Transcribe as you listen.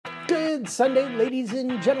Good Sunday, ladies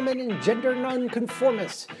and gentlemen and gender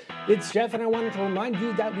nonconformists. It's Jeff, and I wanted to remind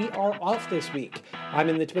you that we are off this week. I'm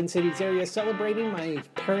in the Twin Cities area celebrating my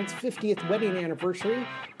parents' 50th wedding anniversary,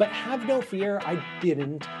 but have no fear, I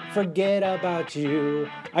didn't forget about you.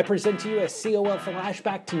 I present to you a COL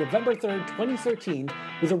Flashback to November 3rd, 2013,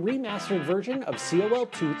 with a remastered version of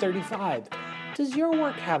COL235. Does your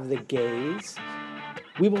work have the gays?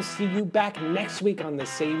 We will see you back next week on the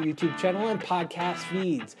same YouTube channel and podcast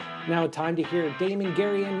feeds. Now time to hear Damon,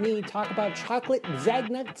 Gary, and me talk about chocolate,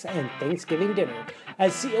 Zagnuts, and Thanksgiving dinner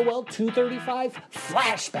as COL 235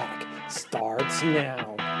 Flashback starts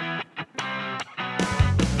now.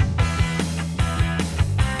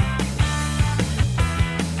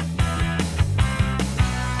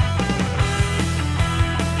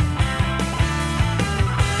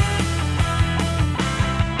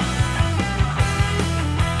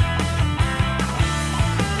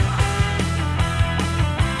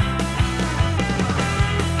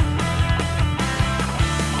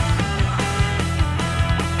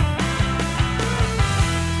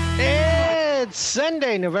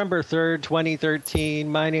 Sunday, November 3rd, 2013.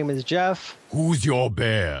 My name is Jeff. Who's your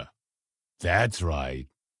bear? That's right.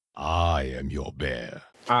 I am your bear.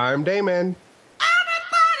 I'm Damon.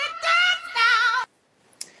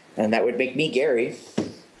 And that would make me Gary.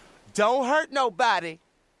 Don't hurt nobody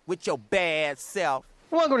with your bad self.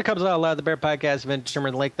 Welcome to Cubs Out Loud, the Bear Podcast event,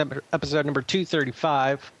 Determined Lake, episode number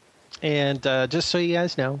 235. And just so you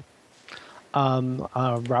guys know,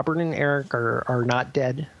 Robert and Eric are not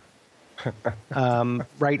dead.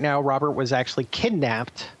 Right now, Robert was actually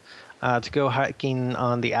kidnapped to go hiking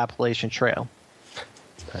on the Appalachian Trail.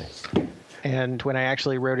 Nice. And when I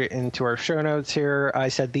actually wrote it into our show notes here, I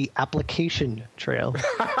said the Application Trail.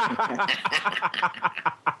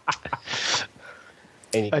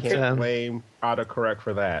 And you can't blame autocorrect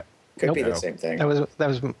for that. Could be the same thing.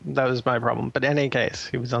 That was my problem. But in any case,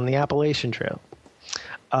 he was on the Appalachian Trail.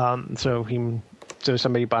 So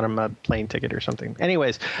somebody bought him a plane ticket or something.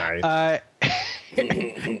 Anyways, Nice.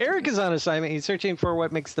 Eric is on assignment. He's searching for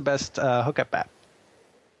what makes the best hookup app.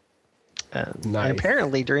 Nice. And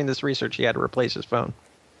apparently, during this research, he had to replace his phone.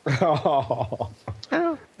 Oh.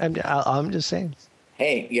 I'm just saying.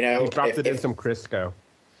 Hey, you know, He dropped it in some Crisco.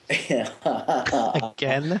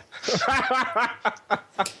 Again?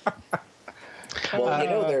 Well, you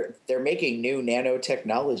know, they're making new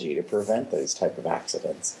nanotechnology to prevent those type of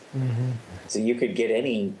accidents. Mm-hmm. So you could get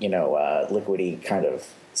any, liquidy kind of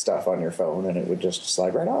stuff on your phone, and it would just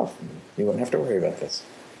slide right off. You wouldn't have to worry about this.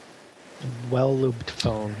 Well-lubed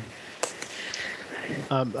phone.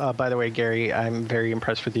 By the way, Gary, I'm very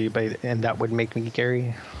impressed with you, and that would make me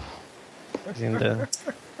Gary. And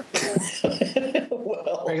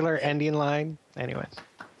Well, regular ending line. Anyways.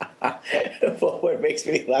 well, what makes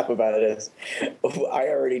me laugh about it is I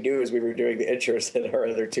already knew as we were doing the intros that our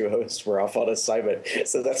other two hosts were off on assignment.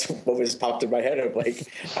 So that's what was popped in my head. I'm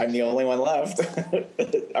like, I'm the only one left.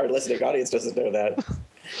 Our listening audience doesn't know that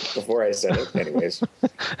before I said it. Anyways.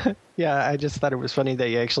 Yeah, I just thought it was funny that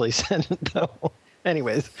you actually said it, though.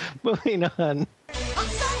 Anyways, moving on.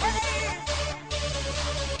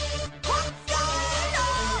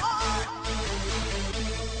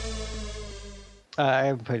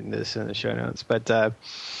 I'm putting this in the show notes, but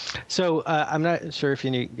so I'm not sure if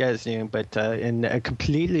you guys knew, but in a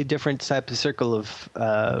completely different type of circle of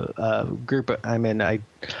group I'm in, I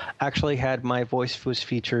actually had my voice was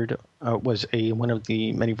featured, was one of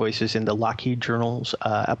the many voices in the Lockheed Journal's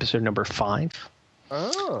episode number 5.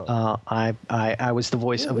 Oh. I was the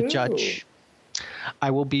voice of a judge.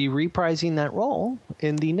 I will be reprising that role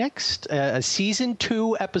in the next season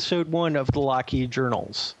 2, episode 1 of the Lockheed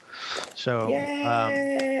Journals. So you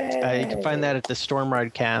can find that at the Storm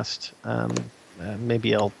Ride cast.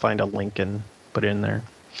 Maybe I'll find a link and put it in there.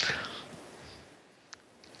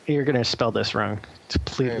 You're going to spell this wrong. It's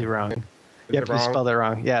completely wrong. You spelled it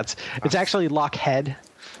wrong. Yeah, it's actually Lockheed.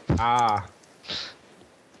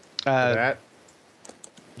 That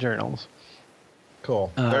Journals.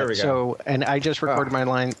 cool. There we go. So, and I just recorded my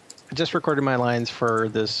line. Just recorded my lines for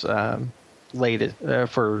this latest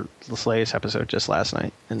episode just last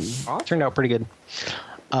night, and it turned out pretty good.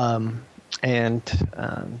 And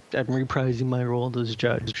I'm reprising my role as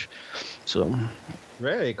judge. So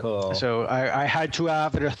Very cool. So I had to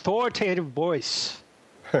have an authoritative voice.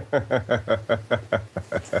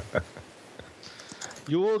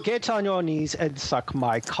 You will get on your knees and suck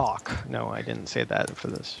my cock. No, I didn't say that for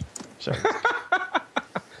this. So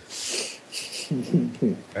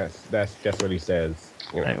that's just what he says.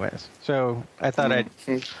 Anyways, so I thought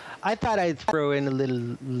I'd throw in a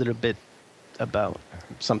little bit about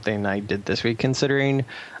something I did this week, considering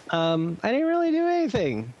I didn't really do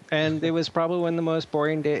anything. And it was probably one of the most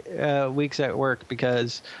boring weeks at work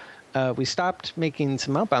because we stopped making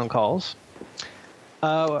some outbound calls.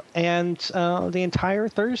 And the entire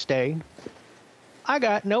Thursday, I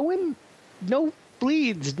got no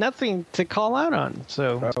bleeds, nothing to call out on.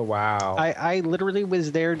 So, oh wow, I literally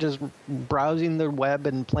was there just browsing the web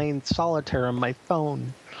and playing solitaire on my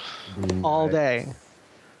phone all day.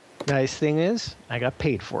 Nice thing is, I got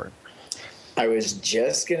paid for it. I was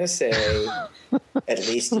just gonna say, at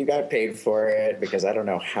least you got paid for it, because I don't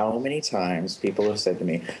know how many times people have said to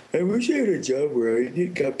me, "I wish I had a job where I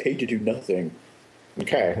got paid to do nothing."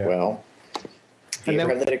 Okay, well, if you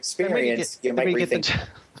ever have that experience, you might rethink.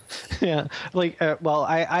 Yeah, well,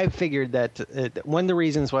 I figured that one of the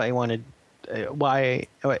reasons why I wanted,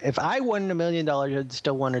 if I won $1 million, I'd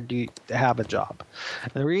still want to have a job.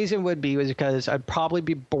 And the reason was because I'd probably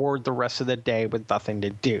be bored the rest of the day with nothing to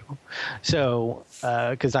do. So,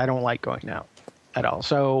 because I don't like going out at all.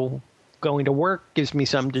 So going to work gives me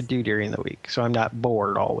something to do during the week, so I'm not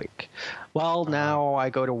bored all week. Well, now I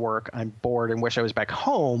go to work, I'm bored and wish I was back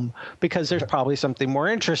home because there's probably something more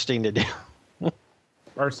interesting to do.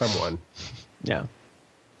 Or someone. Yeah,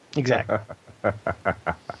 exactly.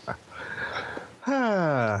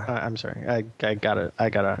 I'm sorry, I got it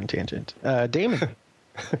on tangent. Damon.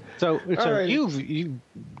 So right.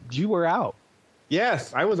 you were out.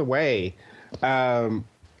 Yes, I was away. I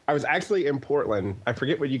was actually in Portland. I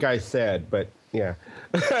forget what you guys said, but yeah.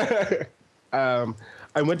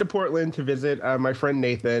 I went to Portland to visit my friend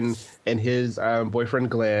Nathan and his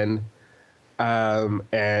boyfriend Glenn.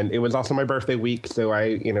 And it was also my birthday week, so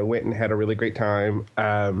I, went and had a really great time.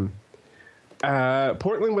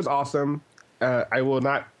 Portland was awesome. I will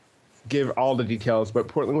not give all the details, but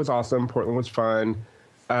Portland was awesome. Portland was fun.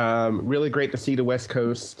 Really great to see the West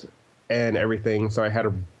Coast and everything. So I had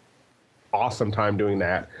an awesome time doing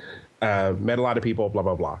that. Met a lot of people, blah,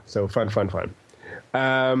 blah, blah. So fun.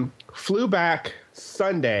 Flew back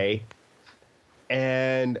Sunday,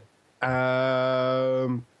 and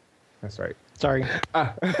that's right. Sorry.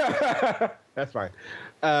 That's fine.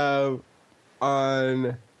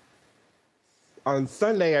 On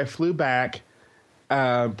Sunday, I flew back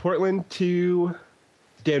Portland to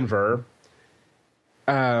Denver,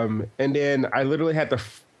 and then I literally had to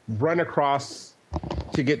run across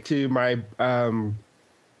to get to my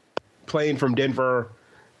plane from Denver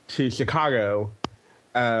to Chicago.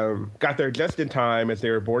 Got there just in time as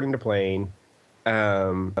they were boarding the plane.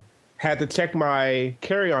 Had to check my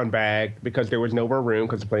carry-on bag because there was no more room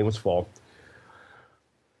because the plane was full.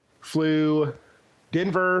 Flew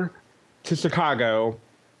Denver to Chicago,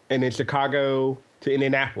 and then Chicago to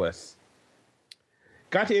Indianapolis.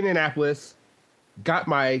 Got to Indianapolis, got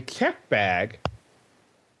my check bag,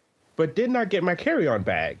 but did not get my carry-on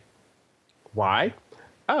bag. Why?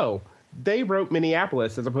 Oh, they wrote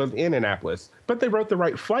Minneapolis as opposed to Indianapolis, but they wrote the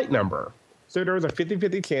right flight number. So there was a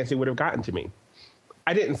 50-50 chance it would have gotten to me.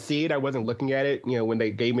 I didn't see it. I wasn't looking at it, when they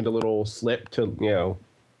gave me the little slip to,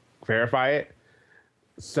 verify it.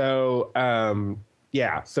 So,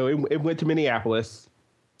 so it went to Minneapolis.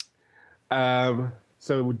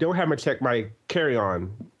 So we don't have to check my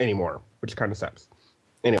carry-on anymore, which kind of sucks.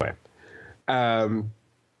 Anyway,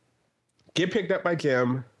 get picked up by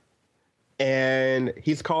Jim, and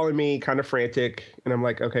he's calling me kind of frantic, and I'm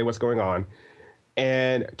like, okay, what's going on?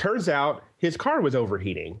 And turns out his car was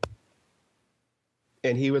overheating.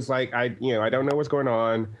 And he was like, I don't know what's going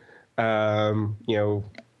on.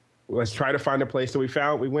 Let's try to find a place. So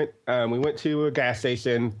we went to a gas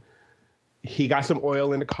station. He got some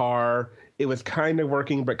oil in the car. It was kind of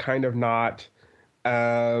working, but kind of not.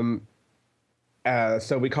 So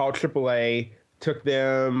we called AAA. Took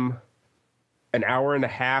them an hour and a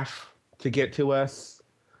half to get to us.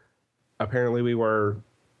 Apparently we were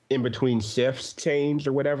in between shifts changed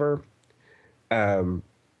or whatever. The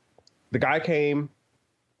guy came.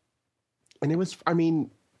 And it was,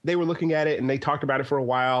 they were looking at it and they talked about it for a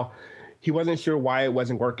while. He wasn't sure why it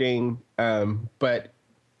wasn't working, but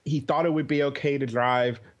he thought it would be okay to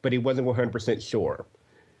drive, but he wasn't 100% sure.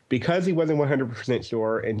 Because he wasn't 100%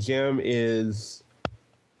 sure, and Jim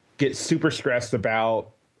gets super stressed about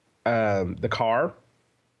the car,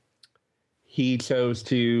 he chose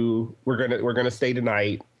to, we're gonna stay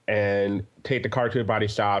tonight and take the car to a body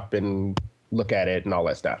shop and look at it and all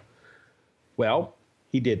that stuff. Well,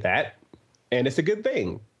 he did that. And it's a good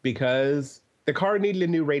thing because the car needed a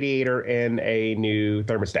new radiator and a new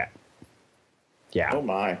thermostat. Yeah. Oh,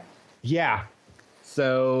 my. Yeah.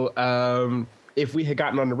 So if we had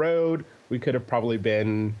gotten on the road, we could have probably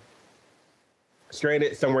been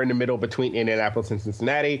stranded somewhere in the middle between Indianapolis and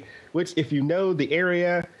Cincinnati, which, if you know the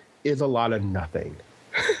area, is a lot of nothing.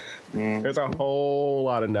 There's a whole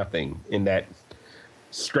lot of nothing in that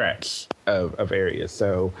stretch of areas.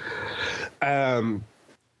 So,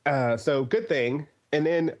 so good thing. And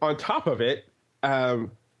then on top of it,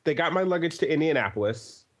 they got my luggage to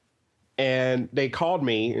Indianapolis, and they called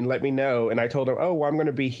me and let me know. And I told them, oh, well, I'm going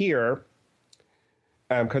to be here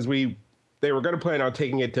because they were going to plan on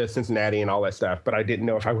taking it to Cincinnati and all that stuff, but I didn't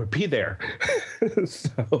know if I would be there.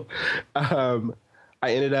 So I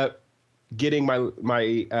ended up getting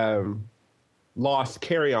my lost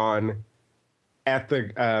carry-on at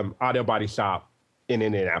the auto body shop in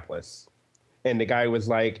Indianapolis. And the guy was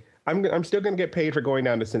like, I'm still going to get paid for going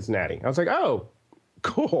down to Cincinnati. I was like, oh,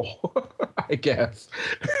 cool, I guess.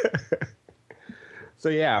 So,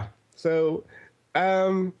 yeah. So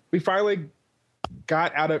we finally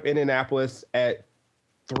got out of Indianapolis at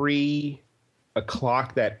 3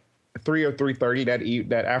 o'clock 3 or 3:30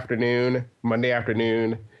 that afternoon, Monday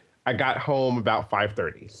afternoon. I got home about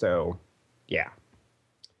 5:30. So, yeah.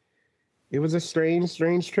 It was a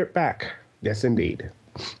strange trip back. Yes, indeed.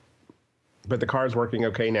 But the car's working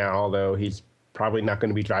okay now, although he's probably not going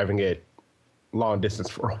to be driving it long distance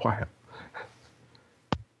for a while.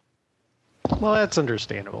 Well, that's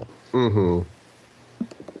understandable. Mm-hmm.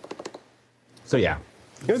 So yeah,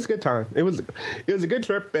 it was a good time. It was a good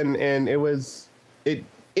trip, and it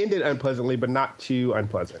ended unpleasantly, but not too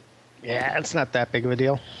unpleasant. Yeah, it's not that big of a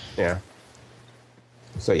deal. Yeah.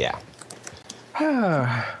 So yeah.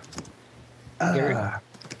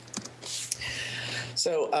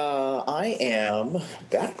 So I am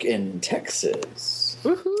back in Texas.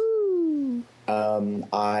 Woohoo!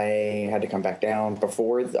 I had to come back down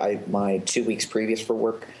before my 2 weeks previous for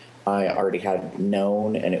work. I already had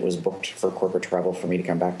known, and it was booked for corporate travel for me to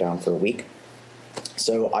come back down for a week.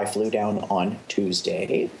 So I flew down on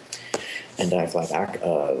Tuesday, and I fly back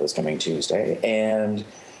this coming Tuesday. And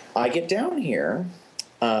I get down here.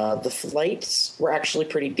 The flights were actually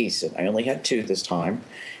pretty decent. I only had 2 this time,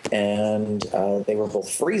 and they were both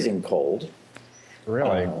freezing cold.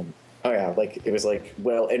 Really? Oh yeah, like it was like,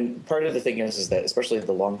 well, and part of the thing is that especially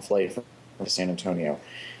the long flight from San Antonio,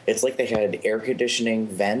 it's like they had air conditioning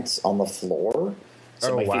vents on the floor,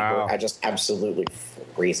 so my feet were just absolutely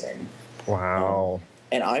freezing. Wow.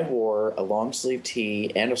 And I wore a long sleeve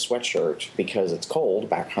tee and a sweatshirt because it's cold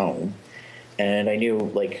back home, and I knew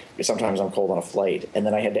like sometimes I'm cold on a flight, and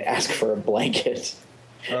then I had to ask for a blanket.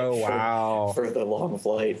 Oh wow! For the long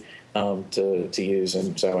flight to use,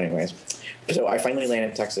 and so anyways. So I finally landed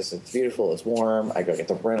in Texas. It's beautiful. It's warm. I go get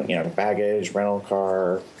the baggage, rental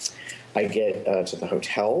car. I get to the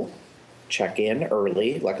hotel, check in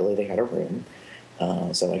early. Luckily, they had a room.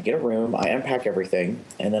 So I get a room. I unpack everything,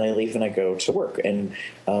 and then I leave and I go to work. And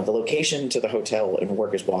the location to the hotel and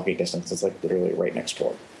work is walking distance. It's like literally right next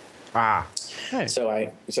door. Ah. Hey.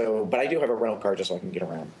 But I do have a rental car just so I can get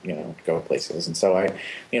around, go places. And so I,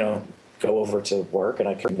 go over to work and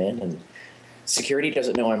I come in and security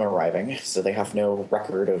doesn't know I'm arriving, so they have no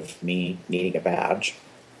record of me needing a badge,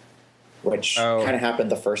 which kind of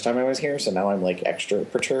happened the first time I was here. So now I'm like extra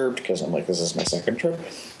perturbed because I'm like, this is my second trip.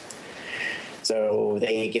 So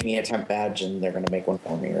they give me a temp badge and they're going to make one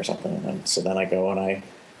for me or something. And so then I go and I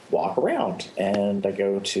walk around and I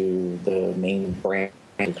go to the main branch,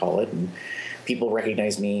 we call it, and people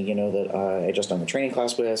recognize me, that I just done the training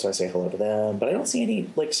class with, so I say hello to them. But I don't see any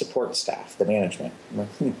like support staff, the management. I'm like,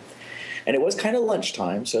 And it was kind of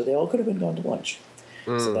lunchtime, so they all could have been going to lunch.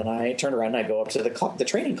 So then I turn around and I go up to the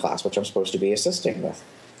training class, which I'm supposed to be assisting with.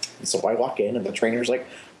 And so I walk in, and the trainer's like,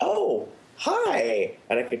 "Oh, hi!"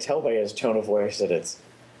 And I could tell by his tone of voice that it's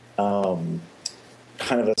kind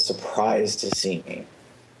of a surprise to see me.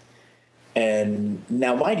 And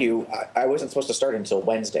now, mind you, I wasn't supposed to start until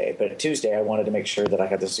Wednesday, but Tuesday I wanted to make sure that I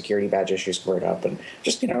had the security badge issue squared up and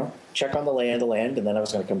just, check on the land, and then I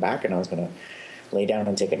was going to come back and I was going to lay down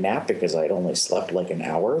and take a nap because I'd only slept like an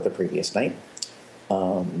hour the previous night.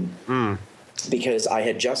 Because I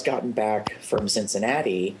had just gotten back from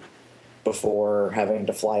Cincinnati before having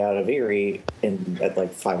to fly out of Erie at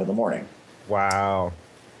like 5 a.m. Wow.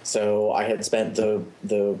 So I had spent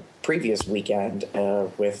the previous weekend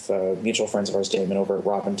with mutual friends of ours, Damon, over at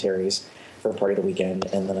Rob and Terry's for a part of the weekend,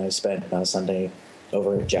 and then I spent Sunday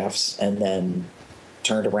over at Jeff's, and then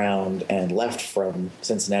turned around and left from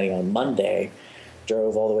Cincinnati on Monday,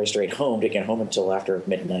 drove all the way straight home, didn't get home until after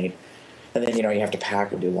midnight, and then you have to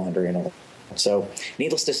pack and do laundry and all. So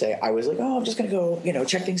needless to say, I was like, I'm just going to go,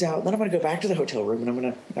 check things out, and then I'm going to go back to the hotel room and I'm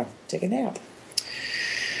going to take a nap.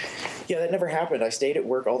 Yeah, that never happened. I stayed at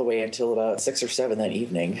work all the way until about 6 or 7 that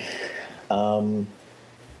evening.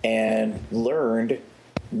 and learned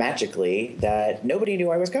magically that nobody knew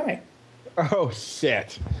I was coming. Oh,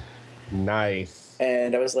 shit. Nice.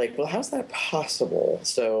 And I was like, well, how's that possible?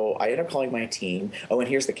 So I ended up calling my team. Oh, and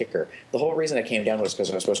here's the kicker. The whole reason I came down was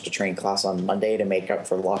because I was supposed to train class on Monday to make up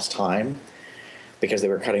for lost time because they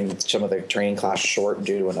were cutting some of the training class short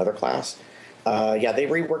due to another class. Yeah, they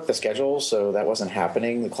reworked the schedule, so that wasn't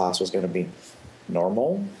happening. The class was going to be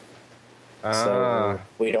normal. So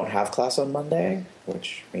we don't have class on Monday,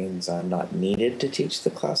 which means I'm not needed to teach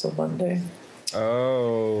the class on Monday.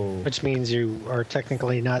 Oh. Which means you are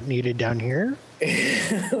technically not needed down here?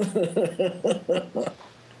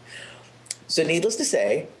 So needless to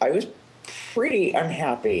say, I was pretty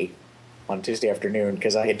unhappy on Tuesday afternoon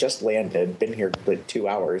because I had just landed, been here like 2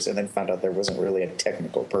 hours, and then found out there wasn't really a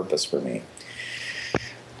technical purpose for me.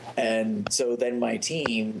 And so then my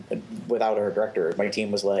team, without our director, my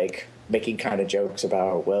team was like making kind of jokes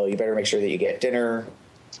about, well, you better make sure that you get dinner.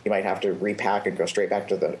 You might have to repack and go straight back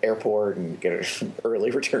to the airport and get an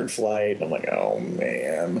early return flight. And I'm like, oh,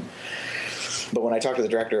 man. But when I talked to the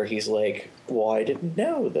director, he's like, well, I didn't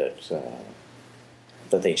know that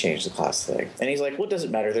that they changed the class thing. And he's like, well, it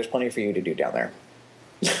doesn't matter. There's plenty for you to do down there.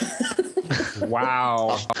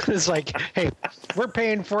 Wow. It's like, hey, we're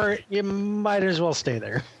paying for it. You might as well stay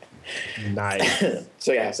there. Nice.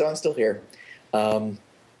 So I'm still here.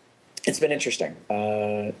 It's been interesting.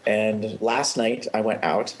 And last night I went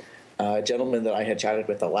out. A gentleman that I had chatted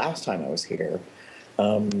with the last time I was here,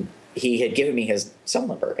 he had given me his cell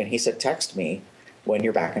number, and he said, text me when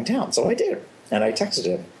you're back in town. So I did, and I texted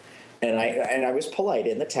him. And I was polite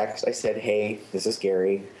in the text. I said, hey, this is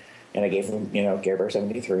Gary. And I gave him, Gary Bear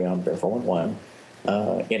 73 on Bear 411.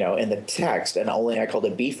 In the text, and only I called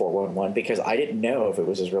it B411 because I didn't know if it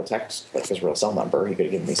was his real text, like his real cell number. He could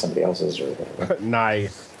have given me somebody else's or whatever.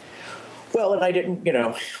 Nice. Well, and I didn't,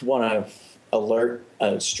 want to alert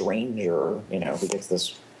a stranger, who gets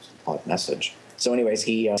this odd message. So anyways,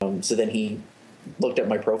 so then he looked at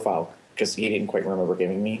my profile because he didn't quite remember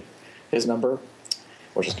giving me his number,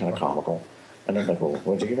 which is kind of comical. And I'm like, well,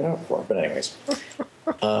 what'd you give it out for? But anyways.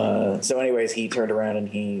 So anyways, he turned around and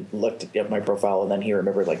he looked at my profile, and then he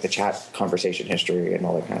remembered like the chat conversation history and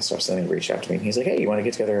all that kind of stuff. So then he reached out to me and he's like, hey, you want to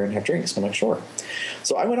get together and have drinks? And I'm like, sure.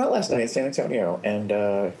 So I went out last night in San Antonio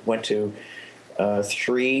and went to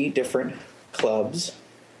 3 different clubs,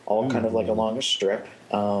 all kind of like along a strip.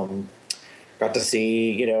 Got to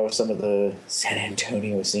see, some of the San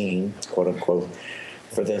Antonio scene, quote unquote,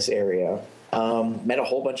 for this area. Met a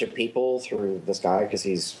whole bunch of people through this guy because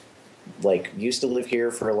he's used to live here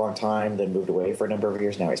for a long time, then moved away for a number of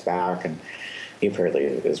years. Now he's back, and he apparently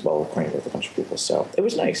is well acquainted with a bunch of people. So it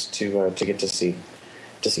was nice to get to see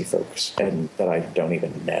folks and that I don't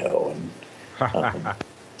even know, and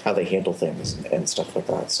how they handle things and stuff like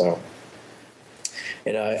that. So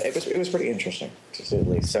it was pretty interesting to say the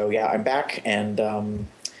least. So yeah, I'm back, and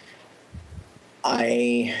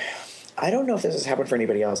I don't know if this has happened for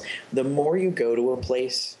anybody else. The more you go to a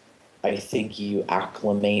place, I think you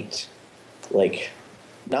acclimate,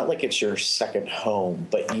 not like it's your second home,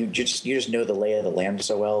 but you just know the lay of the land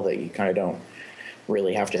so well that you kind of don't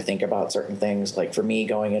really have to think about certain things. Like for me,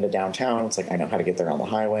 going into downtown, it's like I know how to get there on the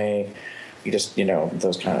highway. You just,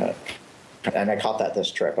 those kind of, and I caught that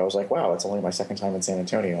this trip. I was like, wow, it's only my second time in San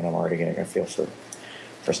Antonio, and I'm already getting a feel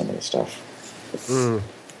for some of this stuff.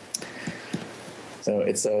 So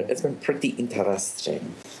it's been pretty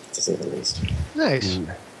interesting, to say the least. Nice.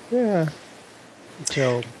 Yeah.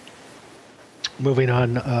 So, moving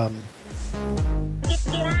on.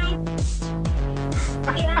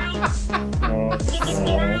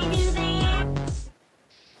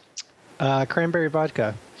 Cranberry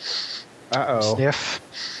vodka. Uh-oh. Sniff.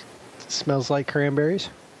 Smells like cranberries.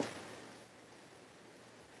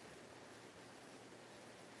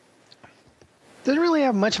 Doesn't really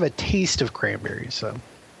have much of a taste of cranberries, so.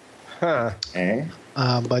 Huh.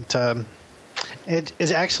 But it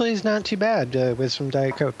is actually not too bad with some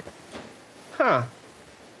Diet Coke. Huh.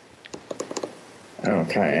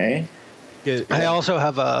 Okay. I also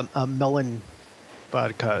have a melon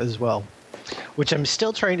vodka as well, which I'm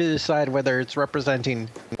still trying to decide whether it's representing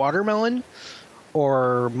watermelon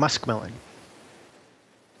or muskmelon.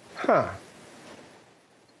 Huh.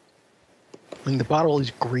 I mean, the bottle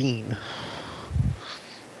is green.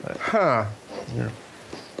 But, Huh. yeah.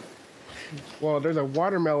 Well, there's a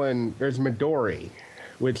watermelon. There's Midori,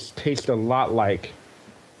 which tastes a lot like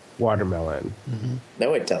watermelon. Mm-hmm.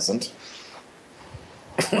 No, it doesn't.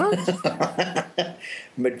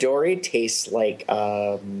 Midori tastes like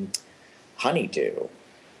honeydew,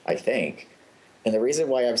 I think. And the reason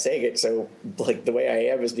why I'm saying it so like the way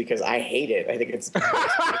I am is because I hate it. I think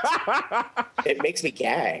it makes me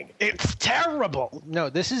gag. It's terrible. No,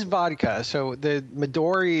 this is vodka. So the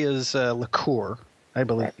Midori is liqueur, I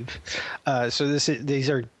believe. Right. So these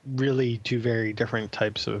are really two very different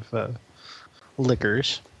types of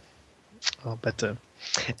liquors. But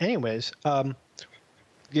anyways, and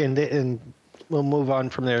we'll move on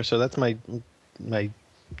from there. So that's my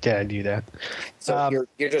did I do that? So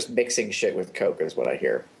you're just mixing shit with Coke, is what I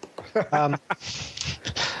hear. Yeah,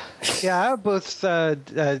 I have both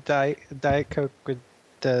Diet Coke with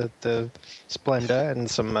the Splenda and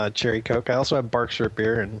some Cherry Coke. I also have Berkshire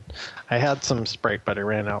beer, and I had some Sprite, but I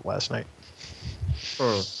ran out last night.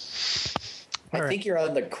 I think you're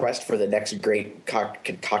on the quest for the next great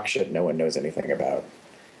concoction no one knows anything about.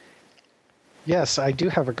 Yes, I do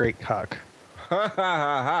have a great cock.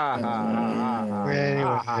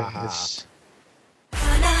 Anyways.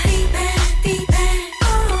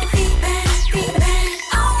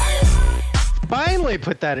 Finally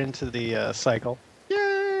put that into the cycle.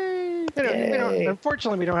 Yay!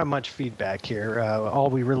 Unfortunately, we don't have much feedback here. All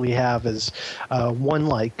we really have is one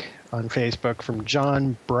like on Facebook from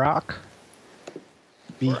John Brock.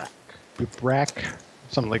 Brack,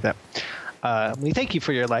 something like that. We thank you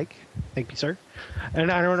for your like. Thank you, sir.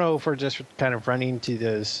 And I don't know if we're just kind of running to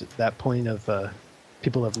that point of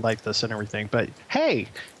people have liked us and everything. But hey,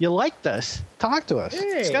 you liked us. Talk to us.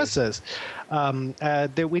 Hey. Discuss this.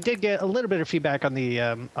 We did get a little bit of feedback on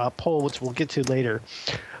the poll, which we'll get to later.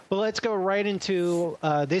 But let's go right into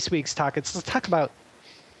this week's talk. Let's talk about,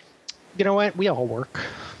 you know what? We all work.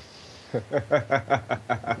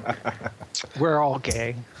 We're all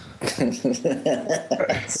gay.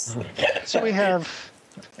 So we have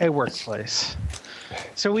a workplace.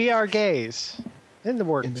 So we are gays in the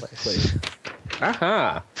workplace.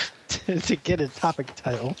 To get a topic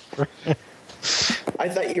title. I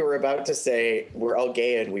thought you were about to say we're all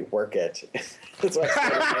gay and we work it. That's what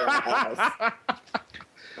I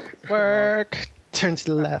Work, turn to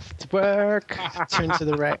the left. Work, turn to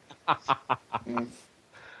the right.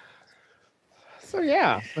 So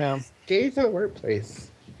yeah, gays in the workplace.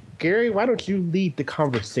 Gary, why don't you lead the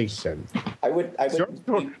conversation? I would.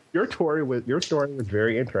 Your story was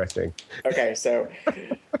very interesting. Okay, so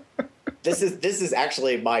this is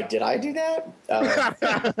actually my did I do that?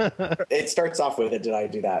 It starts off with a did I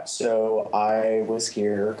do that? So I was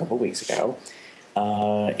here a couple weeks ago,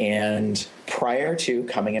 and prior to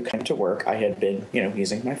coming to work, I had been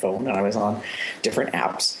using my phone and I was on different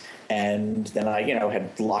apps. And then I,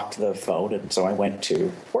 had locked the phone, and so I went to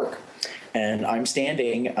work. And I'm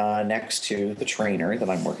standing next to the trainer that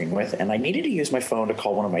I'm working with, and I needed to use my phone to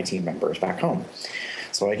call one of my team members back home.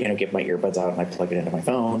 So I, get my earbuds out and I plug it into my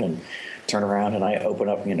phone and turn around and I open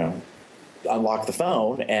up, unlock the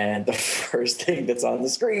phone, and the first thing that's on the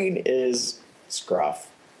screen is Scruff.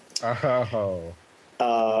 Oh.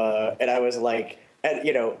 And I was like,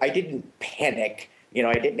 I didn't panic.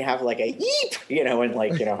 I didn't have like a yeep, and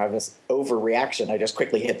have this overreaction. I just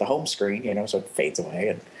quickly hit the home screen, so it fades away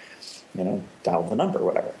and, dial the number,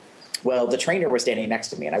 whatever. Well, the trainer was standing next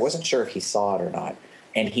to me and I wasn't sure if he saw it or not.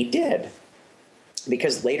 And he did.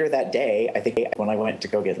 Because later that day, I think when I went to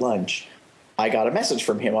go get lunch, I got a message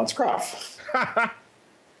from him on Scruff.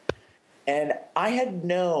 And I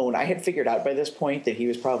had figured out by this point that he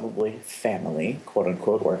was probably family, quote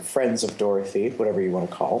unquote, or friends of Dorothy, whatever you want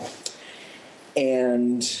to call.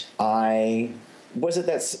 And I was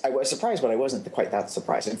surprised, but I wasn't quite that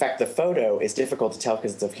surprised. In fact, the photo is difficult to tell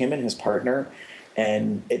because it's of him and his partner,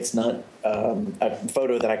 and it's not a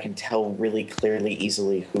photo that I can tell really clearly,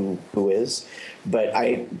 easily who is. But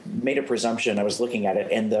I made a presumption. I was looking at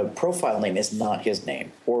it, and the profile name is not his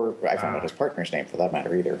name, or I found out his partner's name for that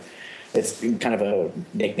matter either. It's kind of a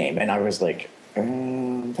nickname, and I was like, that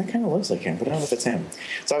kind of looks like him, but I don't know if it's him.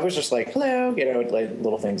 So I was just like, hello, like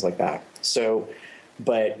little things like that. So,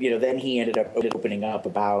 but, then he ended up opening up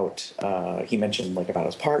about, he mentioned like about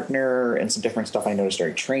his partner and some different stuff I noticed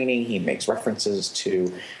during training. He makes references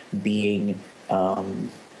to being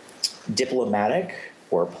diplomatic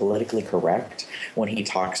or politically correct when he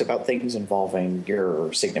talks about things involving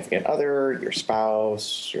your significant other, your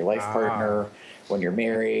spouse, your life partner, when you're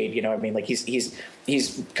married, like he's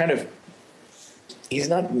kind of, he's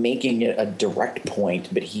not making it a direct point,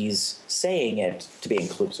 but he's saying it to be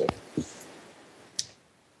inclusive.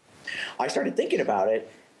 I started thinking about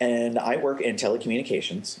it, and I work in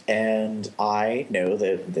telecommunications, and I know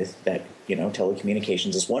that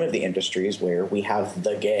telecommunications is one of the industries where we have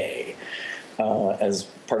the gay as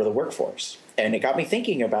part of the workforce. And it got me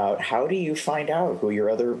thinking about how do you find out who your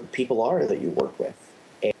other people are that you work with?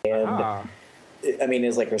 And I mean,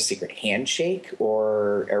 is like a secret handshake,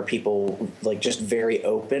 or are people like just very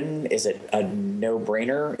open? Is it a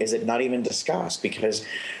no-brainer? Is it not even discussed? Because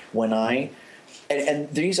when and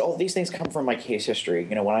all these things come from my case history.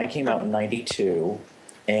 You know, when I came out in '92,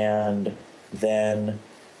 and then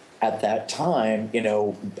at that time, you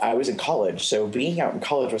know, I was in college, so being out in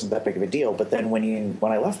college wasn't that big of a deal. But then when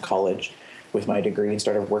I left college with my degree and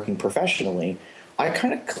started working professionally, I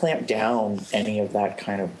kind of clamped down any of that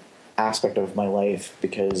kind of aspect of my life,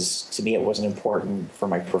 because to me it wasn't important for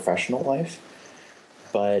my professional life.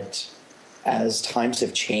 But as times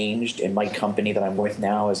have changed, and my company that I'm with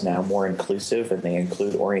now is now more inclusive, and they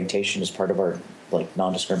include orientation as part of our like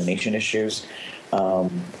non-discrimination issues.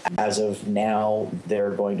 As of now,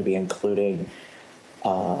 they're going to be including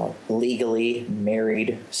legally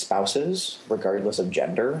married spouses, regardless of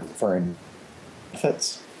gender, for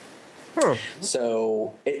benefits.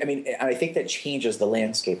 So, I think that changes the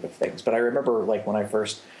landscape of things. But I remember, like, when I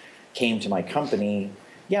first came to my company,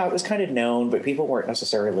 yeah, it was kind of known, but people weren't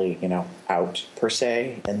necessarily, you know, out per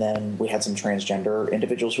se. And then we had some transgender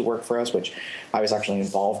individuals who worked for us, which I was actually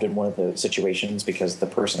involved in one of the situations because the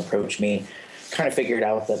person approached me, kind of figured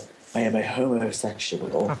out that I am a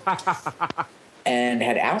homosexual and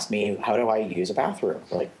had asked me, how do I use a bathroom?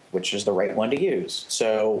 Like, which is the right one to use?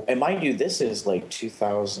 So, and mind you, this is like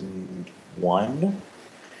 2001.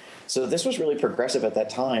 So this was really progressive at that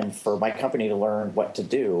time for my company to learn what to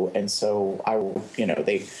do. And so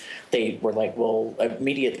they were like, well,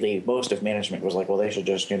 immediately most of management was like, well, they should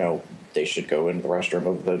just, they should go in the restroom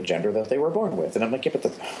of the gender that they were born with. And I'm like, yeah, but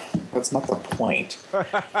that's not the point.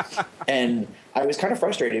 And I was kind of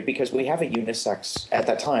frustrated because we have a unisex, at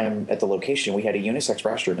that time at the location, we had a unisex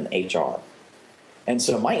restroom in HR. And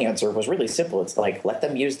so my answer was really simple. It's like, let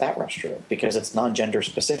them use that restroom because it's non-gender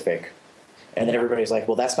specific. And then everybody's like,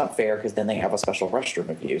 well, that's not fair because then they have a special restroom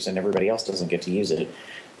of use and everybody else doesn't get to use it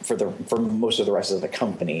for most of the rest of the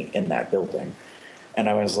company in that building. And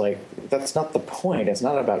I was like, that's not the point. It's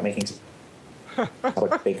not about making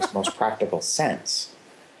what makes most practical sense.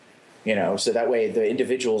 So that way the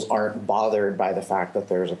individuals aren't bothered by the fact that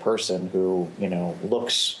there's a person who,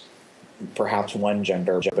 looks perhaps one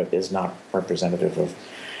gender but is not representative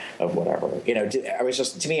of whatever. I was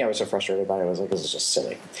so frustrated by it. I was like, this is just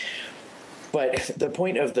silly. But the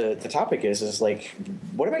point of the topic is like,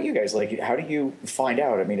 what about you guys? Like, how do you find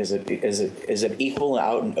out? I mean, is it equal,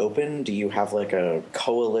 out and open? Do you have like a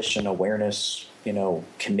coalition awareness,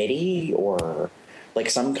 committee, or like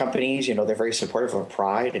some companies, they're very supportive of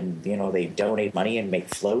Pride and, they donate money and make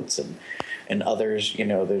floats, and others,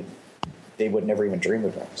 they would never even dream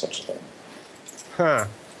of such a thing.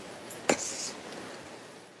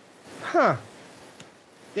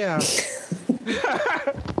 Yeah.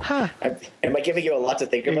 Am I giving you a lot to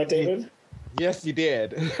think about, David? Yes, you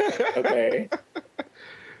did. Okay.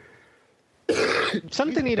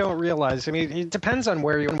 Something you don't realize. I mean, it depends on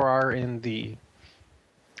where you are in the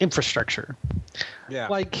infrastructure. Yeah.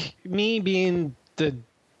 Like me being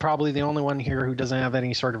probably the only one here who doesn't have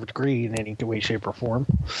any sort of degree in any way, shape, or form.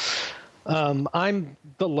 I'm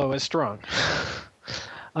the lowest rung.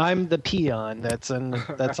 I'm the peon that's on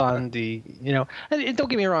the, and don't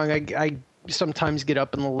get me wrong. I sometimes get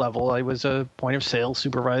up in the level. I was a point of sale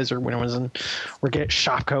supervisor when I was working at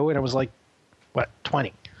Shopco, and I was like,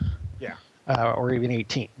 20? Yeah. Or even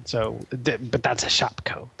 18. So, but that's a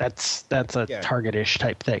Shopco. That's a Target-ish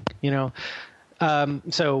type thing,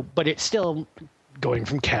 but it's still going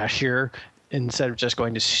from cashier instead of just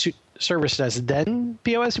going to service desk, then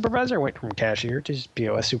POS supervisor. I went from cashier to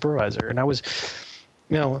POS supervisor, and I was,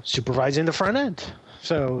 supervising the front end.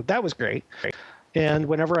 So that was great. And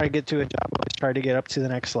whenever I get to a job, I always try to get up to the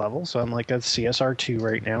next level. So I'm like a CSR2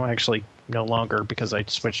 right now. Actually, no longer because I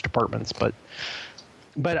switched departments, but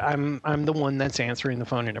I'm the one that's answering the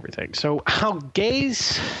phone and everything. So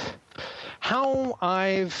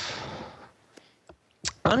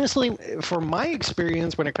honestly, from my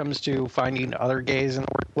experience when it comes to finding other gays in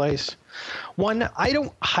the workplace, one, I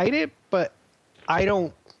don't hide it, but I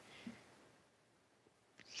don't,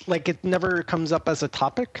 like, it never comes up as a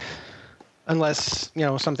topic unless,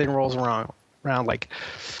 something rolls around like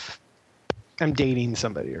I'm dating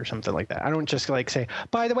somebody or something like that. I don't just like say,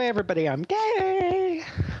 by the way, everybody, I'm gay.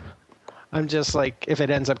 I'm just like, if it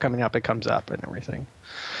ends up coming up, it comes up and everything.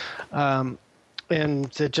 And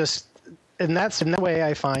that's the way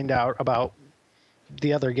I find out about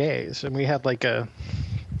the other gays. And we had like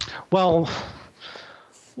one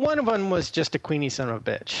of them was just a Queenie son of a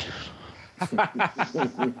bitch.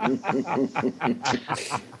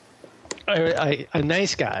 A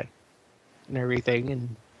nice guy and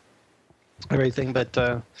everything,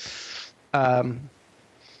 but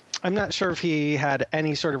I'm not sure if he had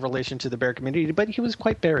any sort of relation to the bear community, but he was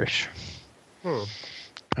quite bearish.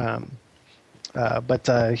 But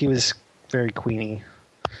he was very queenie.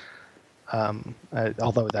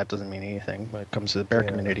 Although that doesn't mean anything when it comes to the bear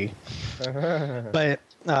community. But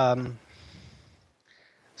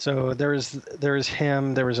so there's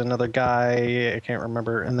him. There was another guy, I can't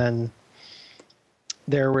remember, and then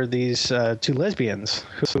there were these two lesbians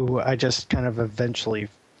who I just kind of eventually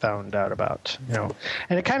found out about,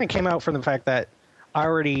 and it kind of came out from the fact that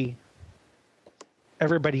everybody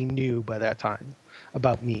knew by that time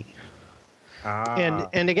about me.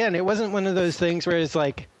 And again, it wasn't one of those things where it's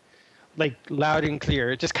like loud and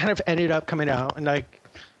clear. It just kind of ended up coming out, and I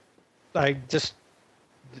just,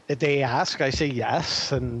 if they ask, I say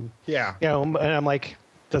yes, and and I'm like,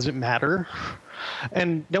 does it matter?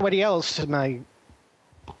 And nobody else in my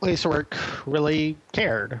place of work really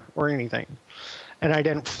cared or anything, and I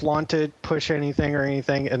didn't flaunt it, push anything or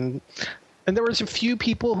anything, and there was a few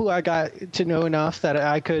people who I got to know enough that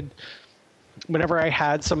I could, whenever I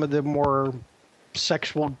had some of the more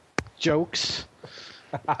sexual jokes,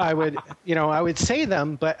 I would say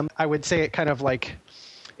them, but I would say it kind of like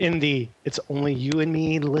in the, it's only you and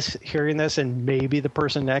me hearing this and maybe the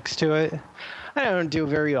person next to it. I don't do it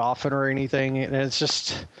very often or anything, and it's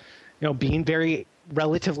just, being very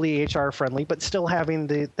relatively HR friendly, but still having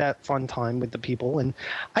that fun time with the people. And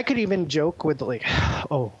I could even joke with like,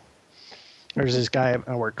 oh, there's this guy at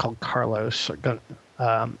work called Carlos,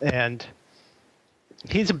 and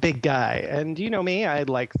he's a big guy, and you know me, I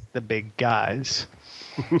like the big guys.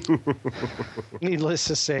 Needless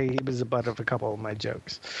to say, he was the butt of a couple of my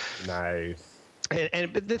jokes. Nice.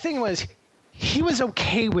 But the thing was, he was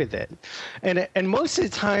okay with it, and most of the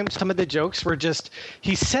time, some of the jokes were just,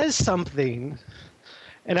 he says something,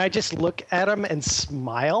 and I just look at him and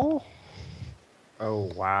smile.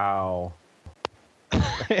 Oh wow.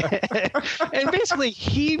 And basically,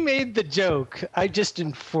 he made the joke. I just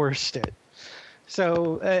enforced it.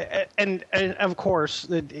 So, and of course,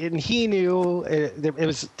 and he knew it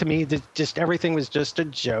was, to me, just everything was just a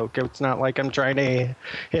joke. It's not like I'm trying to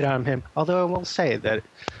hit on him. Although I will say that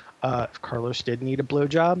if Carlos did need a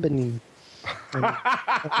blowjob and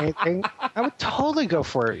anything, I would totally go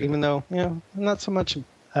for it. Even though, I'm not so much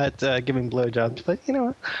at giving blowjobs, but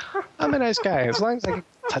I'm a nice guy as long as I can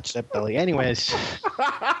touch that belly. Anyways.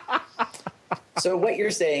 So what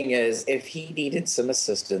you're saying is, if he needed some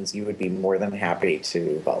assistance, you would be more than happy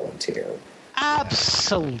to volunteer.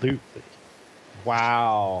 Absolutely.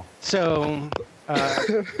 Wow. So,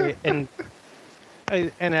 and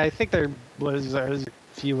I think there was a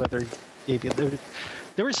few other.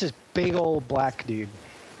 There was this big old black dude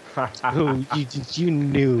who you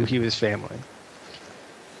knew he was family.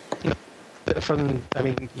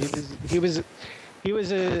 He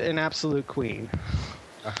was an absolute queen.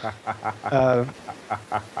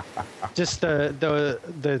 Just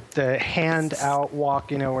the hand out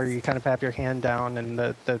walk, where you kind of have your hand down and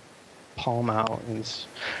the palm out, and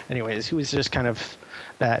anyways, he was just kind of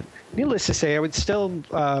that. Needless to say, I would still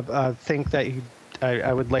think that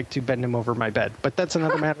I would like to bend him over my bed, but that's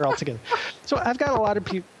another matter altogether. So I've got a lot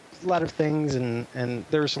of things, and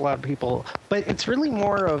there's a lot of people, but it's really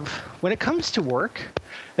more of, when it comes to work,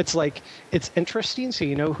 it's like, it's interesting, so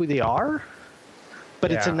you know who they are,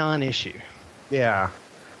 but it's a non-issue. Yeah.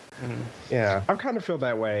 Yeah, I kind of feel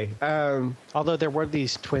that way. Although there were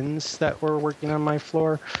these twins that were working on my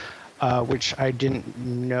floor, which I didn't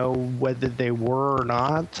know whether they were or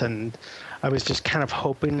not, and I was just kind of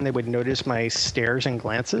hoping they would notice my stares and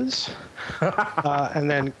glances,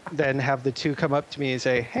 and then have the two come up to me and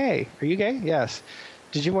say, "Hey, are you gay?" "Yes."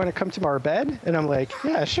 "Did you want to come to our bed?" And I'm like,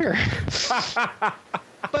 "Yeah, sure."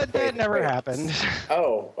 But that never happened.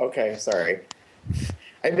 Oh, okay, sorry.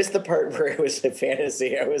 I missed the part where it was a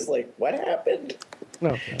fantasy. I was like, what happened?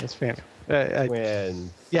 No, that's fan.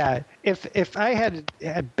 Twins. Yeah, if I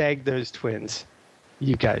had begged those twins,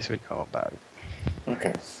 you guys would know about it.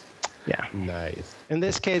 Okay. Yeah. Nice. In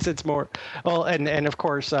this case, it's more. Well, and of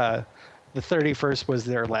course, the 31st was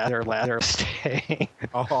their last day.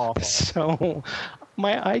 Oh. So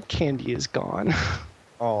my eye candy is gone.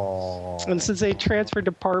 Oh. And since they transferred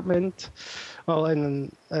department,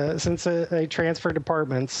 since they transferred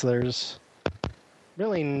departments, there's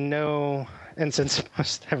really no. And since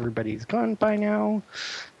most everybody's gone by now,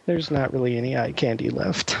 there's not really any eye candy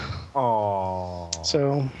left. Oh.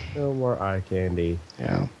 So no more eye candy.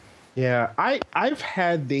 Yeah. Yeah, I've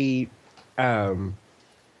had the.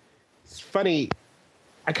 It's funny.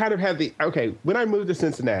 I kind of had the. Okay, when I moved to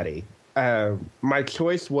Cincinnati, my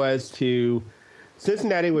choice was to.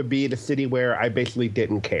 Cincinnati would be the city where I basically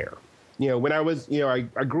didn't care. When I was, I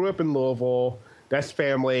grew up in Louisville. That's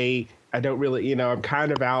family. I don't really, I'm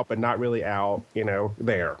kind of out, but not really out,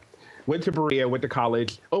 there. Went to Berea, went to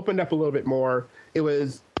college, opened up a little bit more. It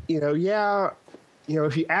was,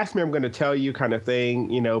 if you ask me, I'm going to tell you kind of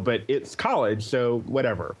thing, but it's college, so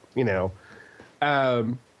whatever, When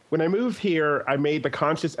I moved here, I made the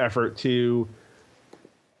conscious effort to,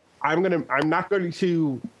 I'm not going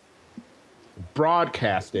to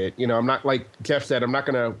broadcast it. I'm not, like Jeff said, I'm not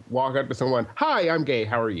going to walk up to someone, hi, I'm gay,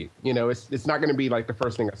 how are you? It's not going to be like the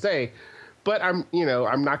first thing I say, but I'm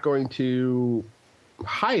not going to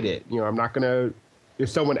hide it. I'm not going to, if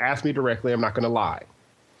someone asks me directly, I'm not going to lie.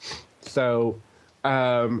 So,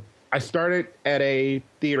 I started at a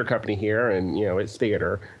theater company here, and it's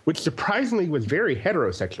theater, which surprisingly was very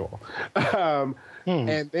heterosexual.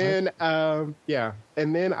 And then,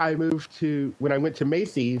 and then I moved to, when I went to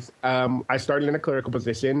Macy's, I started in a clerical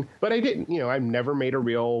position, but I didn't, I've never made a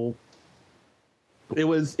real. It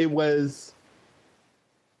was.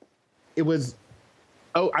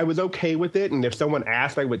 Oh, I was okay with it, and if someone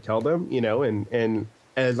asked, I would tell them, and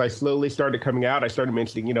as I slowly started coming out, I started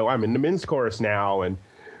mentioning, I'm in the men's chorus now, and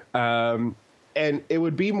it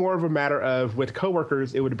would be more of a matter of, with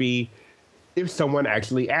coworkers, it would be if someone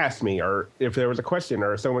actually asked me, or if there was a question,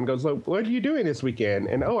 or someone goes, look, what are you doing this weekend?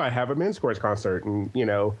 And, I have a men's chorus concert. And,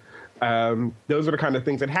 those are the kind of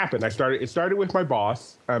things that happened. It started with my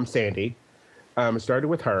boss, Sandy. It started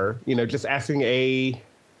with her, just asking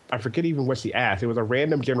I forget even what she asked. It was a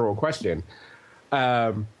random general question.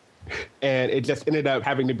 And it just ended up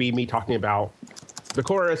having to be me talking about the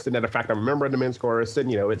chorus, and then the fact I'm a member of the men's chorus,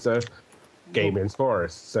 and it's a gay men's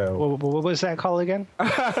chorus. So what was that called again?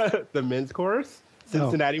 The men's chorus,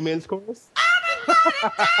 Cincinnati men's chorus.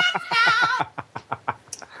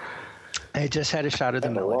 I just had a shot of the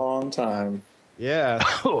a long time. Yeah.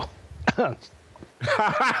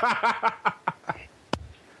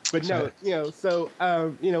 But no,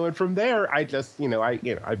 and from there, I just,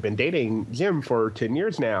 I've been dating Jim for 10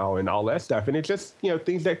 years now and all that stuff. And it's just,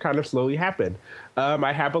 things that kind of slowly happen.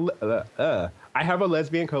 I have a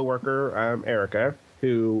lesbian coworker, Erica,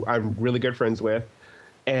 who I'm really good friends with.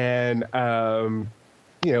 And,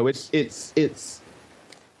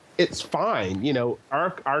 it's fine.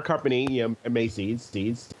 Our company,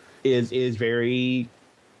 Macy's, is very,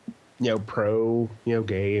 pro,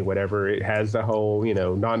 gay and whatever. It has the whole,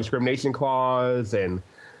 non-discrimination clause, and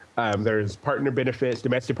there's partner benefits,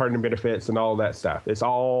 domestic partner benefits, and all that stuff. It's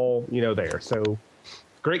all, there. So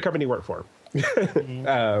great company to work for.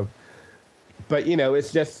 But,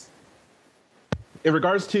 it's just, in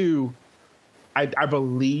regards to, I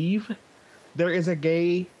believe there is a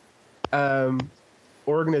gay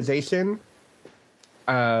organization,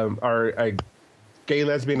 or a gay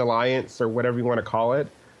lesbian alliance, or whatever you want to call it.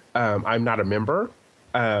 I'm not a member.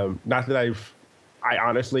 Not that I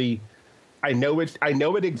honestly, I know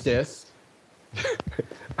it exists.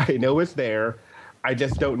 I know it's there. I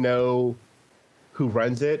just don't know who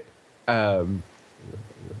runs it, how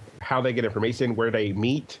they get information, where they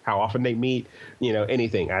meet, how often they meet,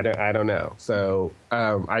 anything. I don't know. So,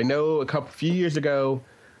 I know a few years ago,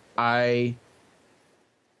 they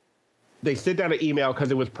sent out an email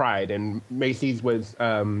because it was Pride, and Macy's was,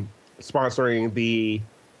 sponsoring the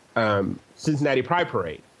Cincinnati Pride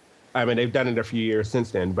Parade. I mean, they've done it a few years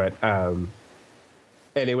since then, but and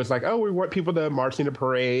it was like, oh, we want people to march in the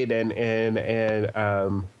parade, and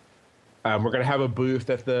we're gonna have a booth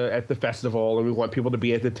at the festival, and we want people to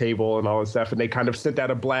be at the table and all this stuff. And they kind of sent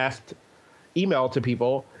out a blast email to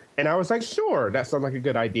people, and I was like, sure, that sounds like a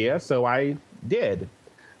good idea. So I did.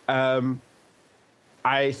 Since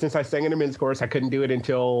I sang in the men's chorus, I couldn't do it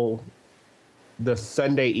until the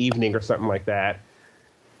Sunday evening or something like that.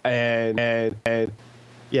 And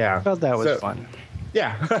yeah, I felt that was fun.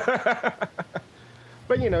 Yeah.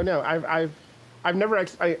 But no, I've never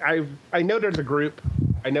I know there's a group,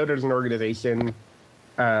 I know there's an organization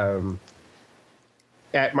at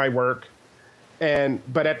my work,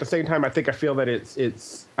 but at the same time, I feel that it's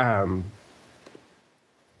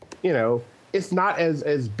it's not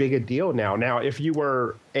as big a deal now. Now, if you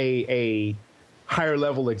were a higher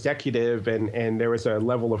level executive and there was a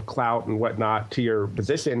level of clout and whatnot to your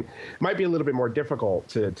position, it might be a little bit more difficult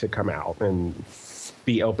to come out and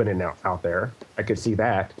be open and out there. I could see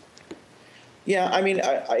that. Yeah, I mean,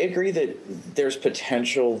 I agree that there's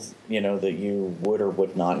potential, that you would or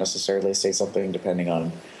would not necessarily say something depending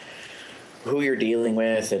on who you're dealing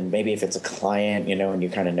with, and maybe if it's a client, and you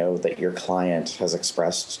kind of know that your client has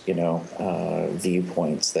expressed,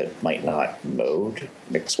 viewpoints that might not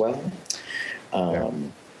mix well.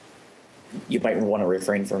 You might want to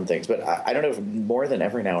refrain from things, but I don't know, if more than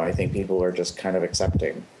ever now, I think people are just kind of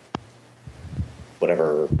accepting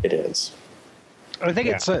whatever it is. I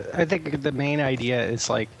think I think the main idea is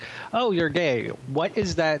like, oh, you're gay. What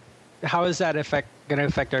is that? How is that going to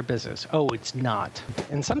affect our business? Oh, it's not.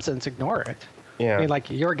 In some sense, ignore it. Yeah. I mean, like,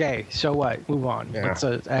 you're gay. So what? Move on. Yeah.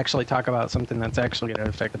 Let's actually talk about something that's actually going to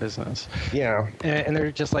affect the business. Yeah. And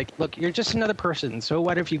they're just like, look, you're just another person. So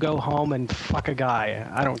what if you go home and fuck a guy?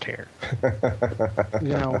 I don't care.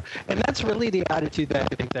 And that's really the attitude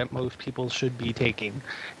that I think that most people should be taking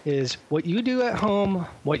is what you do at home,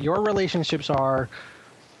 what your relationships are,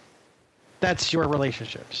 that's your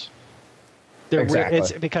relationships. Exactly.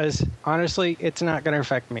 It's because, honestly, it's not going to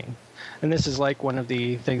affect me. And this is like one of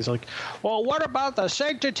the things like, well, what about the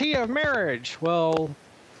sanctity of marriage? Well,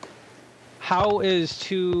 how is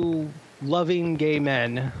two loving gay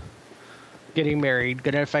men getting married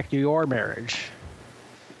going to affect your marriage?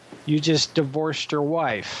 You just divorced your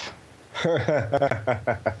wife.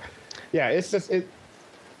 Yeah, it's just,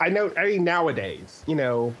 I mean, nowadays,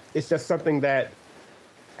 it's just something that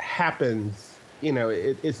happens.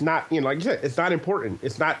 It's not, like you said, it's not important.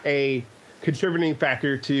 It's not a contributing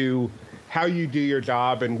factor to how you do your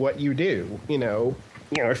job and what you do.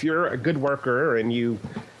 If you're a good worker and you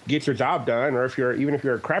get your job done, or if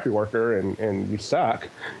you're a crappy worker and you suck,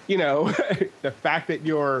 the fact that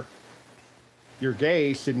you're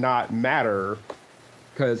gay should not matter,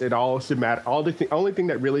 because it all should matter. Only thing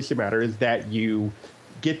that really should matter is that you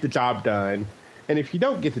get the job done, and if you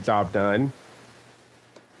don't get the job done,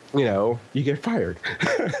 you get fired.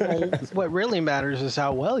 Well, what really matters is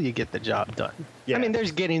how well you get the job done. Yeah. I mean,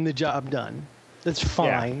 there's getting the job done. That's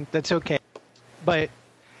fine. Yeah. That's okay. But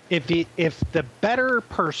if the better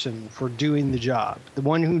person for doing the job, the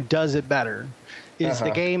one who does it better, is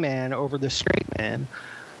the gay man over the straight man,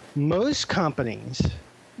 most companies,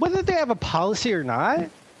 whether they have a policy or not,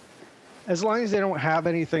 as long as they don't have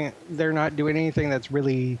anything, they're not doing anything that's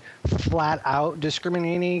really flat out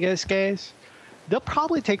discriminating against gays, they'll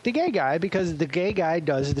probably take the gay guy because the gay guy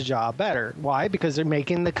does the job better. Why? Because they're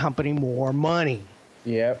making the company more money.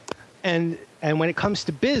 Yep. And when it comes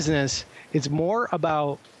to business, it's more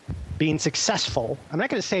about being successful. I'm not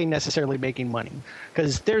going to say necessarily making money,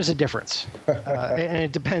 because there's a difference. And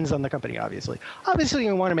it depends on the company, obviously. Obviously,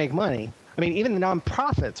 you want to make money. I mean, even the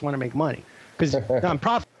nonprofits want to make money, because if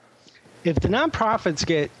the nonprofits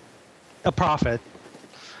get a profit,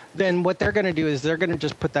 then what they're going to do is they're going to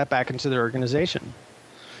just put that back into their organization.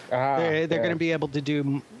 They're going to be able to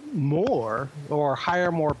do more or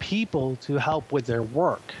hire more people to help with their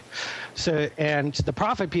work. So, and the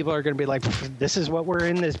profit people are going to be like, this is what we're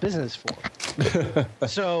in this business for.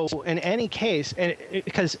 So in any case,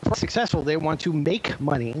 because if successful, they want to make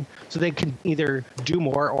money so they can either do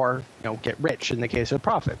more or get rich in the case of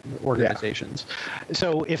profit organizations. Yeah.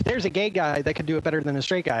 So if there's a gay guy that can do it better than a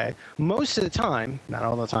straight guy, most of the time, not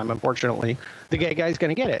all the time, unfortunately, the gay guy's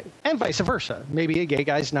going to get it, and vice versa. Maybe a gay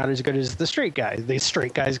guy's not as good as the straight guy. The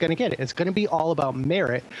straight guy's going to get it. It's going to be all about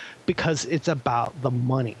merit because it's about the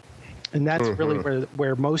money. And that's really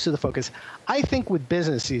where most of the focus, I think, with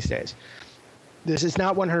business these days. This is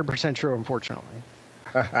not 100% true, unfortunately.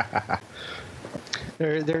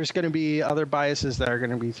 There's going to be other biases that are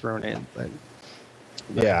going to be thrown in. But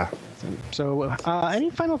yeah. So any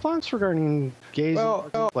final thoughts regarding gays in the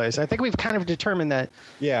workplace? I think we've kind of determined that,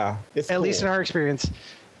 at least in our experience,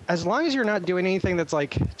 as long as you're not doing anything that's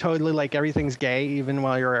like totally like everything's gay, even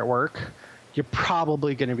while you're at work, you're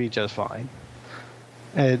probably going to be just fine.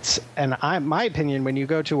 My opinion, when you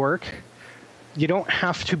go to work, you don't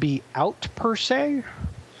have to be out per se,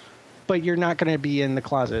 but you're not going to be in the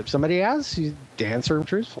closet. If somebody asks, you answer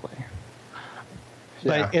truthfully.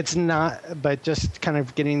 Yeah. But it's not. But just kind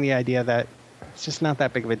of getting the idea that it's just not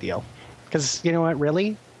that big of a deal, because you know what,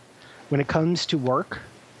 really, when it comes to work,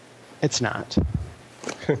 it's not.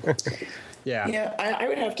 Yeah, I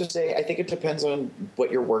would have to say I think it depends on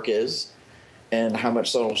what your work is and how much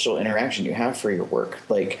social interaction you have for your work.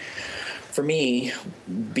 Like, for me,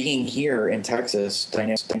 being here in Texas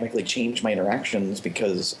dynamically changed my interactions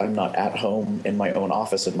because I'm not at home in my own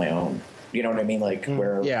office of my own. You know what I mean? Like,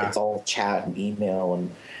 where it's all chat and email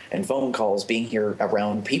and phone calls. Being here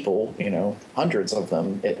around people, hundreds of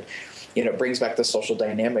them, it brings back the social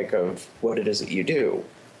dynamic of what it is that you do.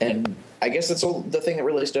 And I guess that's the thing that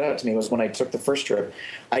really stood out to me was when I took the first trip,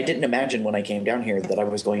 I didn't imagine when I came down here that I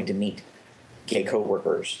was going to meet gay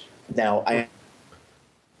coworkers. Now, I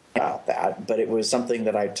about that, but it was something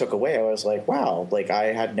that I took away. I was like, wow, like I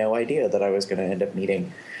had no idea that I was going to end up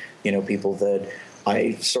meeting, people that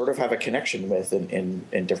I sort of have a connection with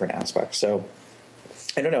in different aspects. So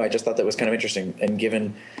I don't know. I just thought that was kind of interesting. And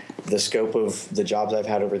given the scope of the jobs I've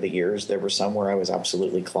had over the years, there were some where I was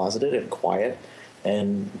absolutely closeted and quiet.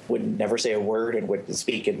 and would never say a word and would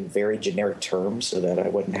speak in very generic terms so that I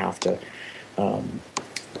wouldn't have to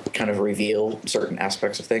kind of reveal certain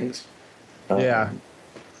aspects of things. Yeah.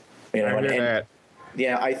 You know, I hear that.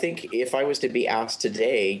 Yeah, I think if I was to be asked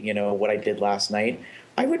today, you know, what I did last night,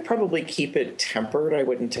 I would probably keep it tempered. I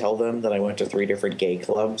wouldn't tell them that I went to 3 different gay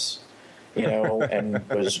clubs, you know, and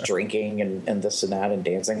was drinking and this and that and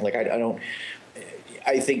dancing. Like, I don't.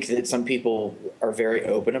 I think that some people are very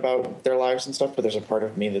open about their lives and stuff, but there's a part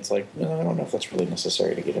of me that's like, no, I don't know if that's really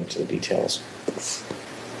necessary to get into the details.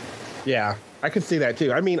 Yeah, I could see that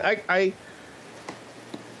too. I mean, I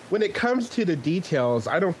when it comes to the details,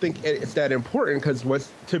 I don't think it's that important because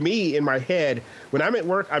what's to me in my head, when I'm at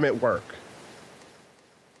work, I'm at work.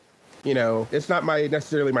 You know, it's not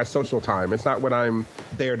necessarily my social time. It's not what I'm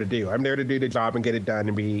there to do. I'm there to do the job and get it done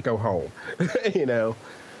and go home. You know.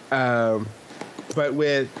 But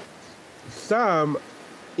with some,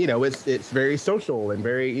 you know, it's very social and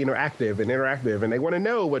very, you know, active and interactive, and they want to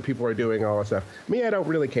know what people are doing, all that stuff. Me, I don't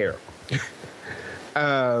really care.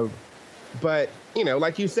 But, you know,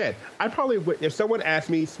 like you said, I probably would, if someone asked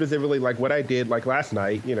me specifically like what I did like last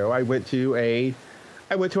night, you know, I went to a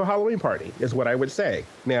Halloween party is what I would say.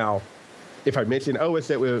 Now, if I mentioned, it's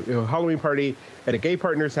a Halloween party at a gay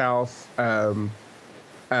partner's house, where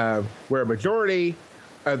a majority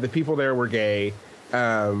of the people there were gay. It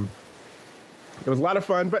was a lot of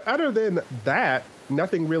fun, but other than that,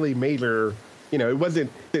 nothing really major. You know, it wasn't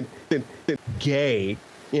gay.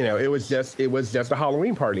 You know, it was just a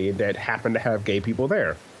Halloween party that happened to have gay people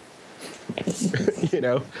there. You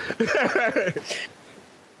know.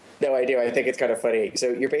 No, I do. I think it's kind of funny. So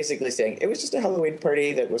you're basically saying it was just a Halloween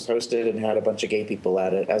party that was hosted and had a bunch of gay people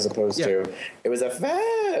at it, as opposed to it was a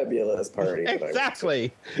fabulous party.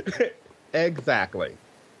 Exactly.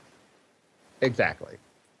 Exactly.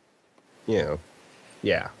 You know,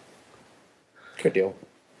 yeah. Good deal.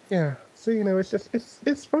 Yeah. So, you know, it's just,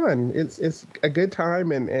 it's fun. It's a good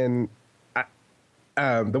time. And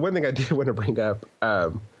the one thing I did want to bring up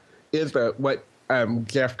is what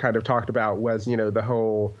Jeff kind of talked about was, you know, the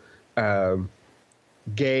whole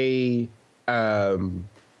gay,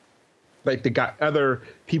 like the other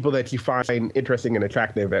people that you find interesting and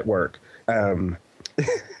attractive at work.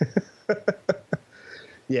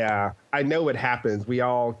 Yeah, I know what happens. We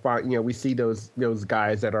all find, you know, we see those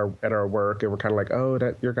guys at our work, and we're kind of like, oh,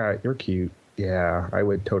 that your guy, you're cute. Yeah, I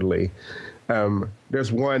would totally.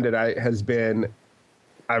 There's one that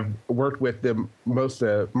I've worked with them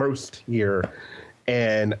most here,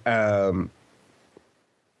 and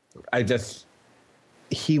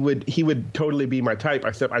he would totally be my type.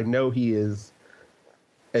 Except I know he is,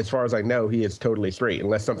 as far as I know, he is totally straight,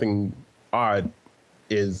 unless something odd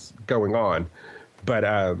is going on. But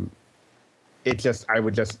I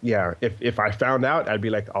would just, yeah, if I found out, I'd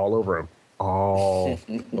be like all over him. All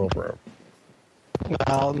over him.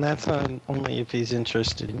 Well, and that's only if he's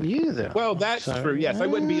interested in you, though. Well, that's true. Yes, I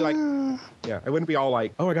wouldn't be like, I wouldn't be all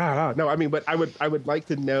like, oh my God, no. I mean, but I would like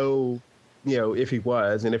to know, you know, if he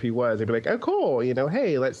was, and if he was, I'd be like, oh, cool, you know,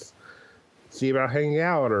 hey, let's see about hanging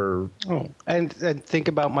out, or and think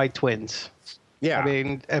about my twins. Yeah,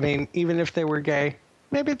 I mean, even if they were gay.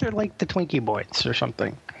 Maybe they're like the Twinkie Boys or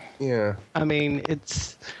something. Yeah. I mean,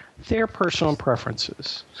 it's their personal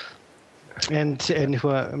preferences. And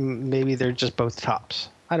maybe they're just both tops.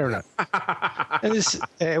 I don't know. And this,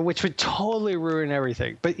 which would totally ruin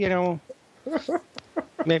everything. But, you know,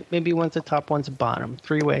 maybe one's a top, one's a bottom.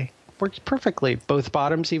 3-way. Works perfectly. Both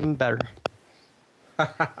bottoms, even better.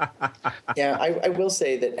 Yeah, I will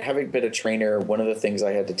say that having been a trainer, one of the things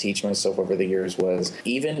I had to teach myself over the years was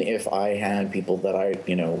even if I had people that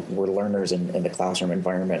were learners in the classroom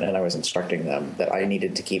environment and I was instructing them, that I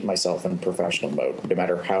needed to keep myself in professional mode, no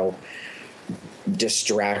matter how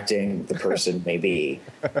distracting the person may be,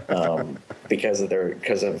 because of their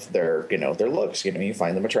their looks. You know, you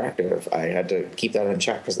find them attractive. I had to keep that in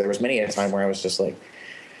check because there was many a time where I was just like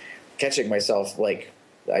catching myself like,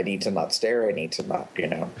 I need to not stare. I need to not,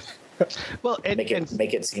 well, make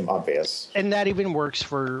it seem obvious. And that even works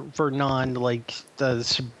for non like the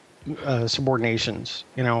subordinations,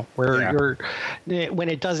 you know, where you're when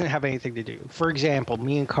it doesn't have anything to do. For example,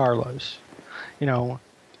 me and Carlos, you know,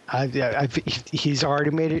 he's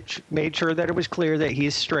already made sure that it was clear that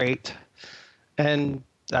he's straight, and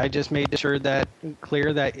I just made sure that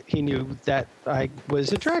clear that he knew that I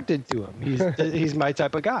was attracted to him. He's my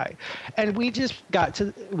type of guy, and we just get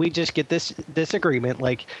this agreement.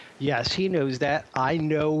 Like, yes, he knows that. I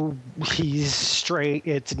know he's straight.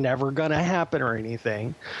 It's never gonna happen or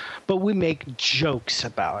anything, but we make jokes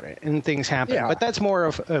about it and things happen. Yeah. But that's more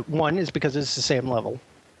of one is because it's the same level.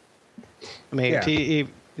 I mean,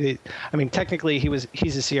 I mean, technically he's a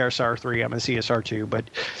CSR3, I'm a CSR2, but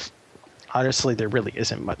honestly, there really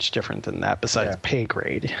isn't much different than that besides pay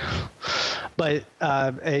grade. But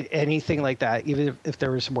anything like that, even if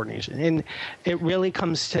there was subordination, and it really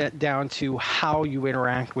comes down to how you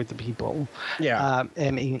interact with the people. Yeah.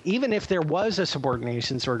 I mean, even if there was a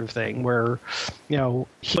subordination sort of thing where,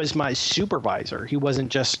 he was my supervisor, he wasn't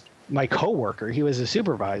just my coworker, he was a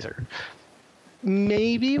supervisor.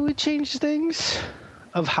 Maybe it would change things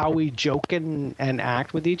of how we joke and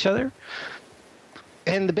act with each other.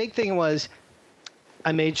 And the big thing was,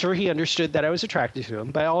 I made sure he understood that I was attracted to him,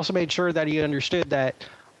 but I also made sure that he understood that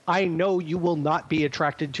I know you will not be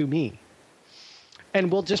attracted to me.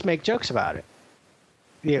 And we'll just make jokes about it.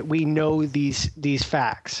 Yeah, we know these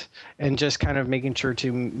facts, and just kind of making sure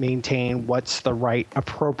to maintain what's the right,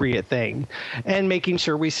 appropriate thing, and making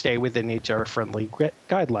sure we stay within HR-friendly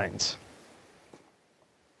guidelines.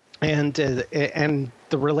 And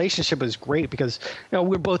the relationship was great because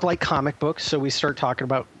we're both like comic books, so we start talking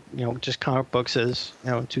about just comic books as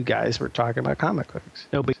two guys were talking about comic books.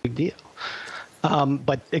 No big deal.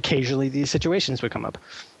 But occasionally these situations would come up,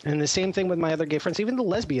 and the same thing with my other gay friends, even the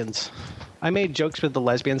lesbians. I made jokes with the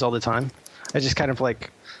lesbians all the time. I just kind of like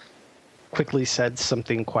quickly said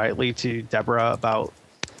something quietly to Deborah about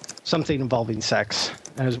something involving sex,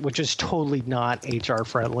 which is totally not HR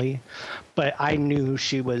friendly. But I knew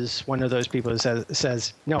she was one of those people who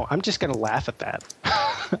says, no, I'm just going to laugh at that.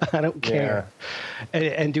 I don't care. Yeah.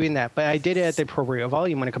 And doing that. But I did it at the appropriate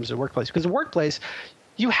volume when it comes to the workplace. Because the workplace,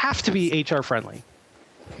 you have to be HR friendly.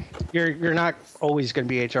 You're not always going to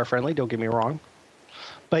be HR friendly, don't get me wrong.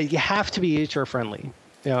 But you have to be HR friendly.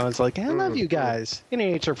 It's like, I love you guys in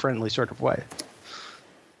an HR friendly sort of way.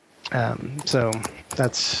 So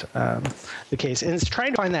that's the case. And it's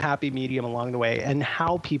trying to find the happy medium along the way and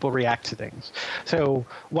how people react to things. So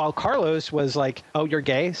while Carlos was like, oh, you're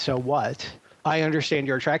gay, so what? I understand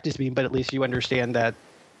you're attracted to me, but at least you understand that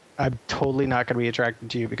I'm totally not going to be attracted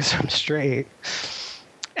to you because I'm straight.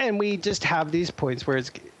 And we just have these points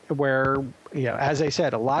where, as I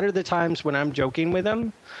said, a lot of the times when I'm joking with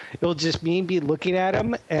him, it'll just me be looking at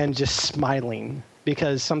him and just smiling.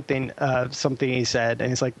 Because something he said,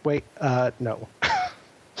 and he's like, wait, no.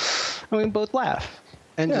 And we both laugh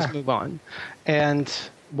and just move on. And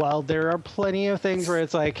while there are plenty of things where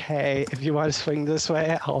it's like, hey, if you want to swing this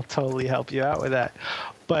way, I'll totally help you out with that.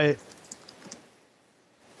 But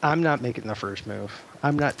I'm not making the first move.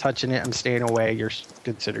 I'm not touching it. I'm staying away. You're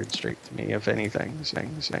considered straight to me, if anything.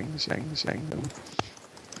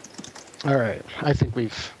 All right. I think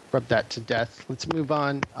we've rubbed that to death. Let's move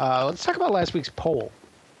on. Let's talk about last week's poll.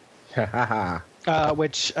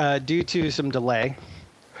 Which, due to some delay,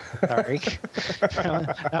 sorry,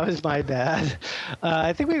 that was my bad.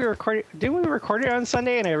 I think we recorded. Didn't we record it on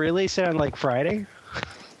Sunday and I released it on like Friday?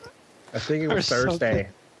 I think it was Thursday.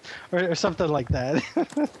 Or something like that.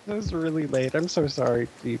 It was really late. I'm so sorry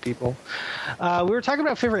to you people. We were talking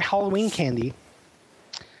about favorite Halloween candy.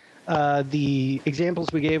 The examples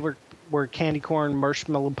we gave were candy corn,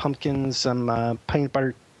 marshmallow pumpkins, some peanut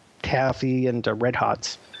butter taffy, and Red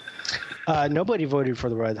Hots. Nobody voted for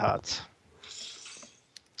the Red Hots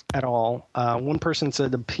at all. One person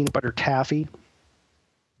said the peanut butter taffy.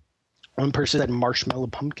 One person said marshmallow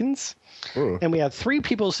pumpkins. Ooh. And we had 3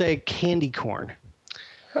 people say candy corn.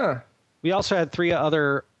 Huh. We also had 3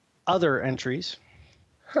 other entries.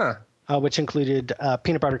 Huh. Which included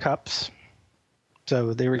peanut butter cups.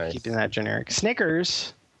 So they were keeping that generic.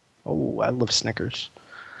 Snickers. Oh, I love Snickers.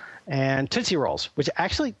 And Tootsie Rolls, which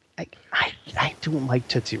actually, I don't like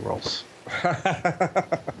Tootsie Rolls.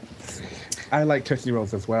 I like Tootsie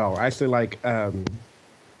Rolls as well. I actually like the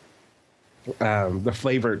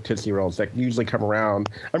flavored Tootsie Rolls that usually come around.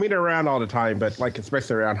 I mean, they're around all the time, but like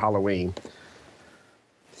especially around Halloween.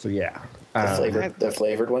 So yeah. The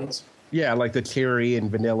flavored ones? Yeah, like the cherry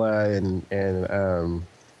and vanilla and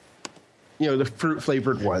the fruit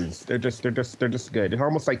flavored ones. They're just good. It's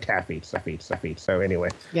almost like taffy. So anyway.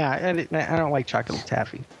 Yeah, and I don't like chocolate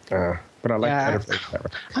taffy. But I like taffy.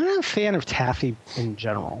 I'm not a fan of taffy in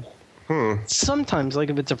general. Sometimes, like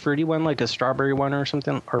if it's a fruity one, like a strawberry one or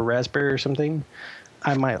something, or raspberry or something,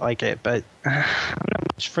 I might like it. But I'm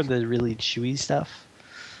not much for the really chewy stuff.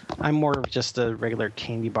 I'm more of just the regular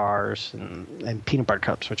candy bars and peanut butter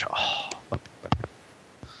cups, which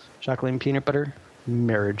chocolate and peanut butter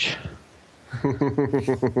marriage.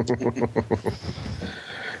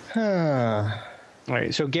 All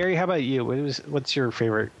right, so Gary, how about you? What's your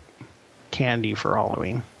favorite candy for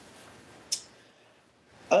Halloween?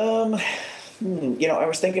 I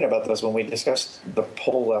was thinking about this when we discussed the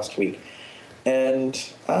poll last week, and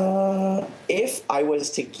if I was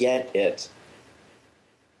to get it,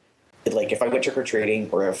 like if I went trick or treating,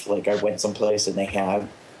 or if like I went someplace and they had,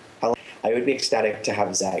 I would be ecstatic to have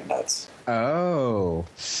Zagnuts. Oh,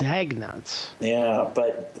 Zagnuts. Yeah,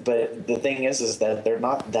 but the thing is that they're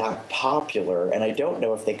not that popular, and I don't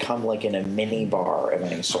know if they come like in a mini bar of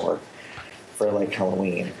any sort for like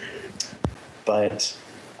Halloween. But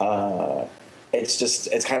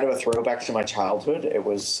it's kind of a throwback to my childhood. It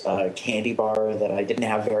was a candy bar that I didn't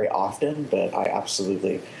have very often, but I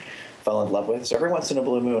absolutely fell in love with. So every once in a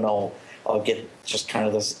blue moon, I'll get just kind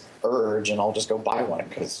of this urge, and I'll just go buy one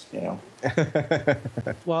because, you know.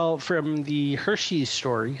 Well, from the Hershey's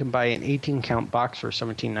store, you can buy an 18-count box for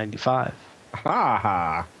 $17.95. ha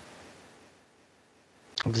ha.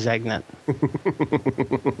 Of Zagnut.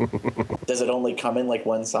 Does it only come in like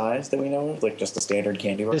one size that we know of, like just a standard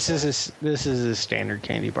candy bar? This is a standard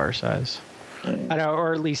candy bar size. I know,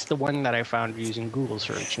 or at least the one that I found using Google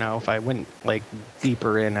search. Now, if I went like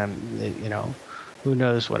deeper in, you know, who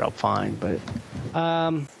knows what I'll find. But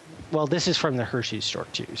well, this is from the Hershey's store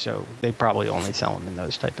too, so they probably only sell them in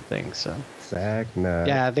those type of things. So Zagnut.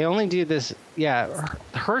 yeah, they only do this. Yeah,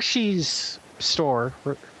 Hershey's store,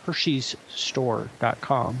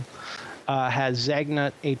 Hershey'sStore.com, has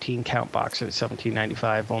Zagnut 18-count box at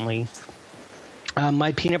 $17.95 only.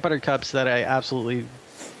 My peanut butter cups that I absolutely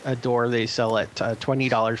adore, they sell at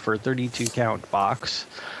 $20 for a 32-count box,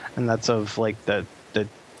 and that's of like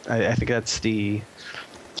I think that's the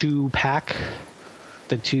 2-pack,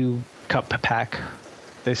 the 2-cup pack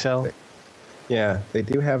they sell. Yeah, they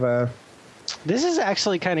do have a. This is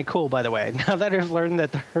actually kind of cool, by the way. Now that I've learned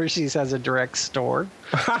that the Hershey's has a direct store,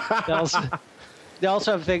 they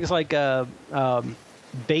also have things like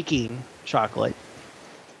baking chocolate.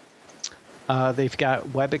 They've got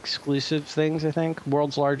web exclusive things, I think.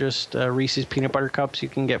 World's largest Reese's peanut butter cups you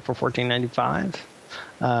can get for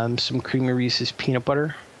 $14.95. Some creamy Reese's peanut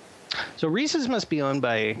butter. So Reese's must be owned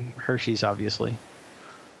by Hershey's, obviously.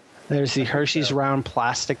 There's the Hershey's round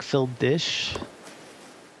plastic filled dish.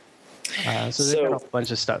 So they've got a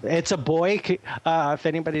bunch of stuff. It's a boy. If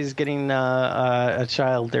anybody's getting a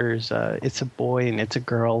child, there's it's a boy and it's a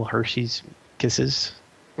girl Hershey's Kisses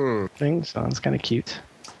thing. So it's kind of cute.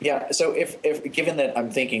 Yeah. So if given that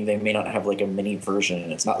I'm thinking they may not have like a mini version,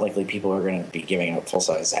 and it's not likely people are going to be giving out full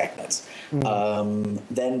size Zagnuts,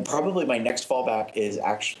 then probably my next fallback is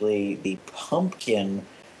actually the pumpkin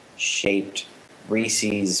shaped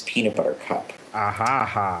Reese's peanut butter cup.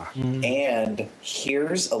 Aha. And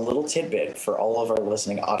here's a little tidbit for all of our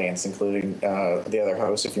listening audience, including the other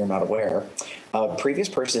hosts, if you're not aware. A previous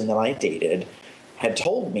person that I dated had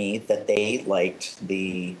told me that they liked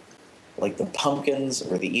the pumpkins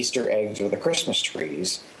or the Easter eggs or the Christmas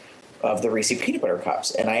trees of the Reese's peanut butter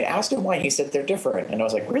cups. And I asked him why. He said they're different. And I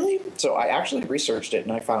was like, really? So I actually researched it,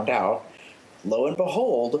 and I found out, lo and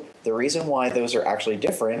behold, the reason why those are actually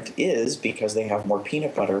different is because they have more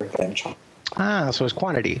peanut butter than chocolate. So it's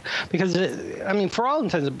quantity. Because, I mean, for all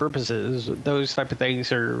intents and purposes, those type of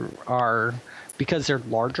things are because they're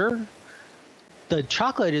larger, the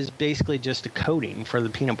chocolate is basically just a coating for the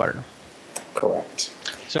peanut butter. Correct.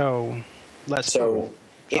 So,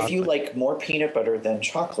 if you like more peanut butter than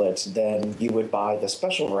chocolate, then you would buy the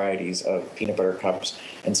special varieties of peanut butter cups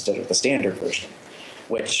instead of the standard version.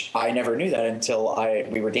 Which I never knew that until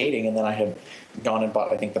we were dating, and then I had gone and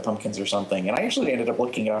bought, I think, the pumpkins or something. And I actually ended up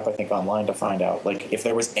looking it up, I think, online to find out, like, if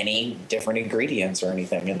there was any different ingredients or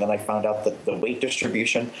anything. And then I found out that the weight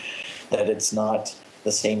distribution, that it's not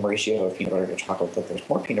the same ratio of peanut butter to chocolate, that there's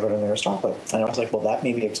more peanut butter than there's chocolate. And I was like, well, that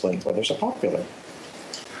maybe explains why they're so popular.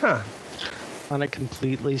 Huh. On a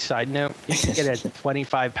completely side note, you can get a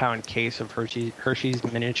 25-pound case of Hershey's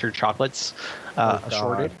miniature chocolates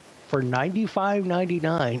assorted for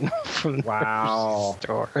 $95.99 from the Hershey's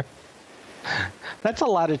store. That's a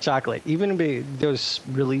lot of chocolate. Even those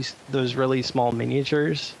really small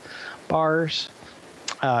miniatures bars.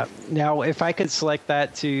 Now, if I could select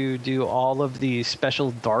that to do all of the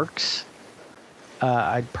special darks,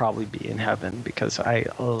 I'd probably be in heaven because I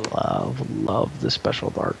love the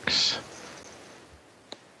special darks.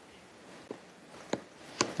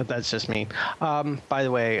 But that's just me. By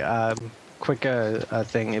the way, quick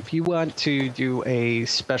thing. If you want to do a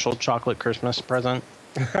special chocolate Christmas present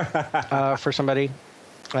for somebody,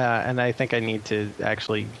 and I think I need to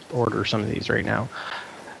actually order some of these right now.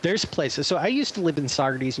 There's places. So I used to live in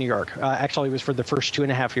Saugerties, New York. Actually, it was for the first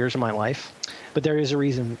 2.5 years of my life. But there is a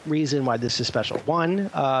reason why this is special. One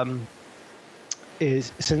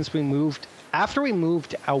is since after we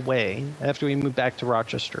moved back to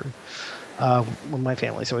Rochester with my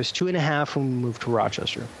family. So it was 2.5 when we moved to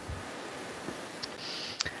Rochester.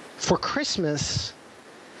 For Christmas,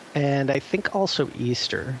 and I think also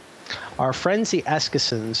Easter, our friends the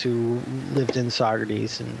Eskisons, who lived in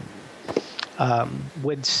Saugerties, and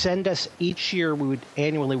would send us each year. We would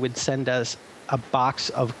annually send us a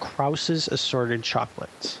box of Krause's assorted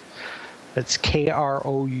chocolates. That's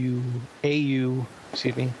KROUAU,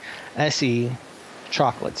 SE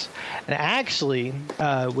chocolates. And actually,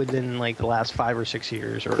 within like the last 5 or 6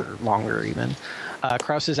 years or longer even,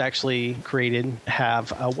 Krause's actually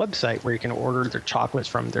have a website where you can order their chocolates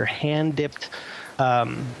from. Their hand-dipped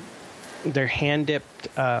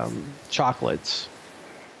chocolates.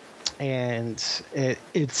 And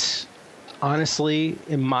it's honestly,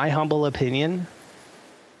 in my humble opinion,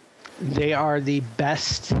 they are the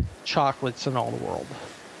best chocolates in all the world.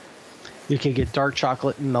 You can get dark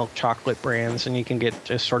chocolate and milk chocolate brands, and you can get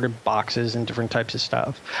assorted boxes and different types of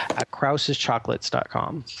stuff at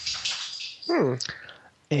krauseschocolates.com.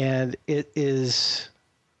 And it is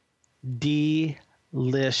delicious.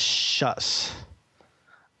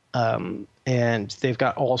 And they've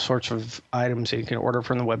got all sorts of items that you can order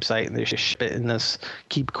from the website, and they ship it in this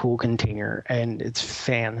Keep Cool container, and it's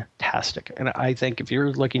fantastic. And I think if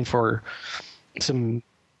you're looking for some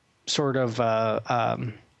sort of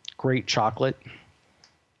great chocolate,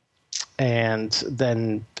 and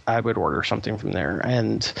then I would order something from there,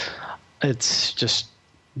 and it's just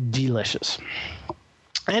delicious.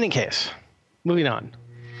 Any case, moving on.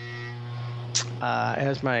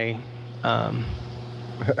 As my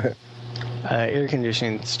air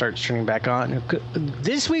conditioning starts turning back on,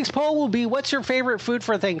 this week's poll will be, what's your favorite food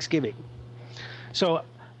for Thanksgiving? So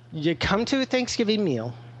you come to a Thanksgiving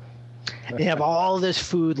meal, you have all this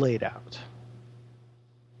food laid out.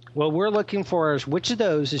 What we're looking for is, which of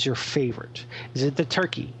those is your favorite? Is it the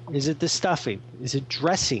turkey? Is it the stuffing? Is it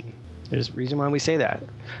dressing? There's a reason why we say that.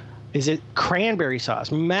 Is it cranberry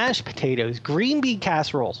sauce, mashed potatoes, green bean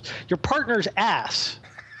casseroles, your partner's ass?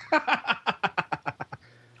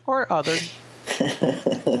 Or other.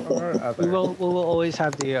 We will always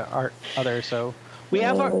have the other. So we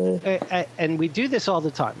have our, and we do this all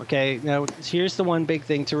the time. Okay, now here's the one big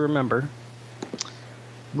thing to remember.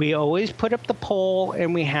 We always put up the poll,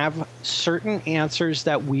 and we have certain answers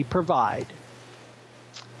that we provide,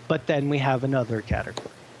 but then we have another category.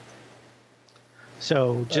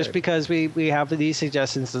 So just because we have these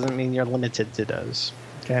suggestions doesn't mean you're limited to those.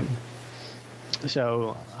 Okay.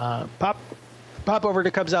 So pop over to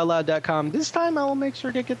cubsoutloud.com. This time I will make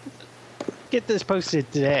sure to get this posted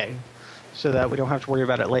today, so that we don't have to worry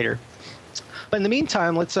about it later. But in the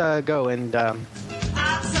meantime, let's go and.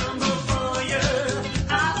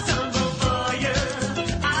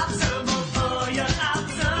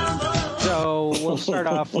 So we'll start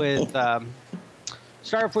off with my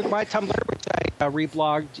Tumblr, which I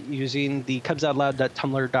reblogged using the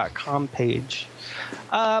cubsoutloud.tumblr.com page.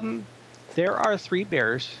 There are 3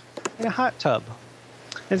 bears in a hot tub.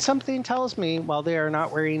 And something tells me, while they are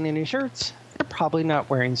not wearing any shirts, they're probably not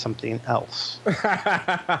wearing something else.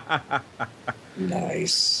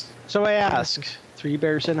 Nice. So I ask, 3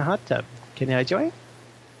 bears in a hot tub, can I join?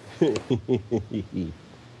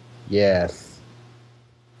 Yes.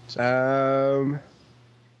 And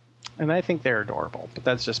I think they're adorable, but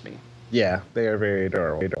that's just me. Yeah, they are very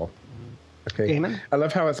adorable. Okay. Damon? I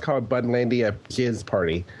love how it's called Budlandia Jizz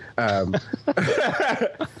Party.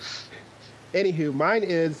 Anywho, mine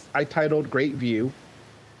is, I titled Great View.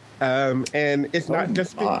 And it's not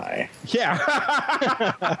just... Yeah.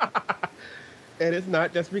 And it's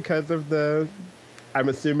not just because of the, I'm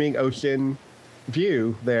assuming, ocean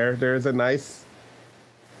view there. There's a nice...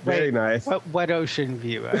 Very nice. What ocean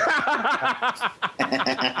view?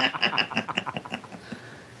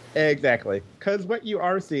 Exactly, because what you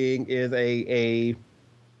are seeing is the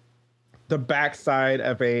backside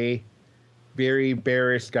of a very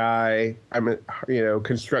bearish guy. I'm a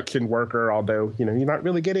construction worker, although you're not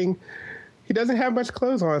really getting. He doesn't have much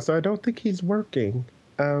clothes on, so I don't think he's working.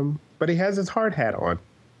 But he has his hard hat on.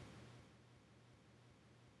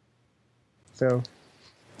 So,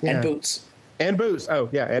 yeah. And boots. And boots. Oh,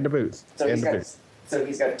 yeah, and the boots. So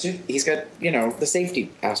he's got the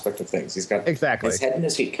safety aspect of things. He's got exactly his head and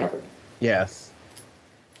his feet covered. Yes.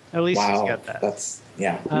 At least he's got that. That's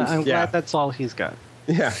I'm glad that's all he's got.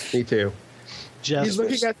 Yeah, me too. He's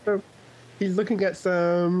looking at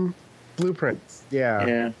some blueprints. Yeah.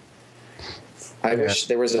 Yeah. I wish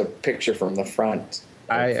there was a picture from the front.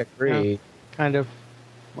 I agree. Kind of.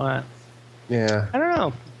 What? Yeah. I don't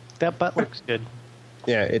know. That butt looks good.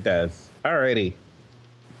 Yeah, it does. Alrighty.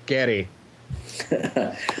 Getty.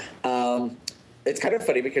 It's kind of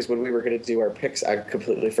funny because when we were going to do our picks, I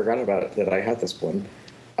completely forgot about it, that I had this one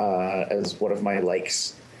as one of my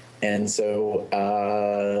likes. And so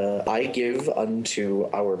I give unto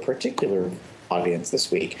our particular audience this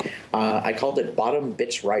week. I called it Bottom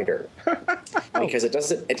Bitch Rider because it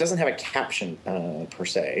doesn't have a caption per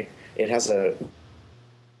se. It has a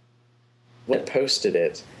what posted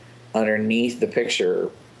it underneath the picture.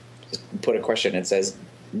 Put a question. It says,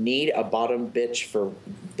 "Need a bottom bitch for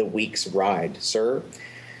the week's ride, sir?"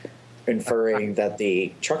 Inferring that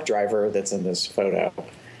the truck driver that's in this photo,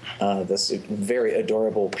 this very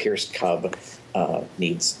adorable pierced cub,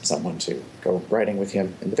 needs someone to go riding with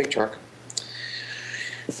him in the big truck.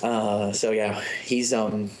 So yeah, he's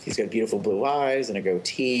got beautiful blue eyes and a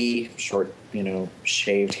goatee, short,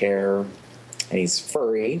 shaved hair, and he's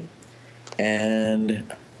furry.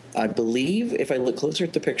 And I believe if I look closer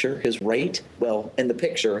at the picture, in the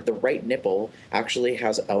picture, the right nipple actually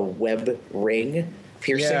has a web ring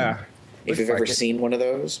piercing. Yeah, if you've ever seen one of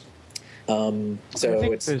those. So I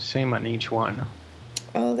think it's the same on each one.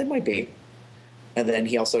 They might be. And then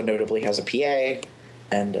he also notably has a PA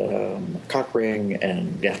and cock ring,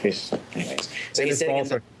 and anyways. So he's sitting he's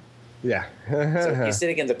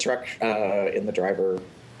sitting in the truck, in the driver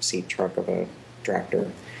seat truck of a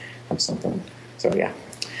tractor or something. So yeah.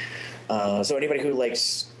 So anybody who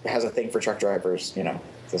has a thing for truck drivers,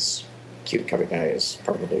 this cute cubby guy is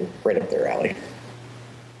probably right up their alley.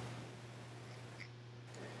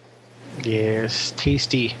 Yes,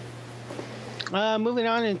 tasty. Moving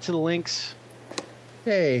on into the links.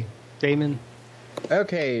 Hey, Damon.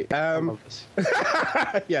 Okay.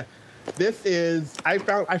 Yeah, this is I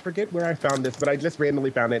forget where I found this, but I just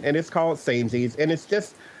randomly found it, and it's called Samesies, and it's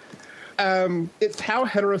just it's how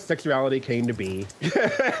heterosexuality came to be.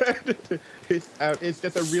 It's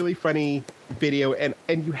just a really funny video, and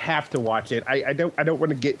you have to watch it. I don't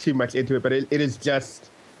want to get too much into it, but it's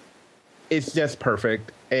just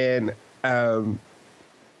perfect. And and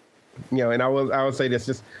I will say this,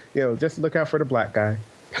 just look out for the black guy.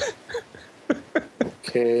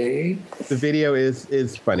 Okay. The video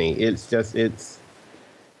is funny. And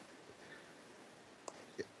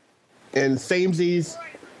Samesies.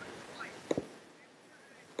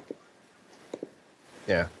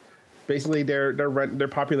 Yeah. Basically, their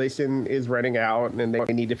population is running out, and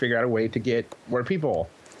they need to figure out a way to get more people,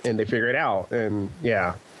 and they figure it out, and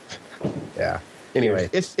yeah. Anyway,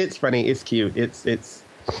 it's funny, it's cute, it's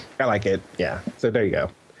I like it. Yeah. So there you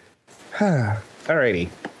go. Alrighty,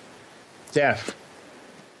 Jeff.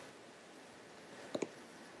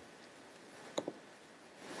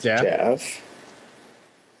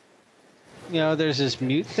 There's this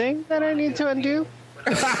mute thing that I need to undo.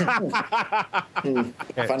 Funny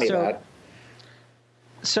that.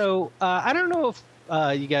 So I don't know if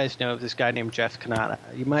you guys know this guy named Jeff Kanata.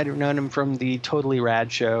 You might have known him from the Totally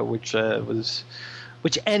Rad show, which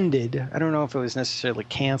ended. I don't know if it was necessarily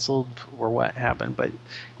canceled or what happened, but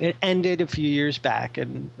it ended a few years back,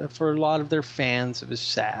 and for a lot of their fans, it was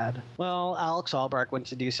sad. Well, Alex Albrecht went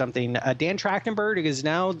to do something. Dan Trachtenberg is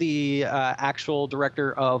now the actual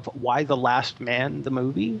director of Why the Last Man, the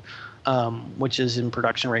movie, which is in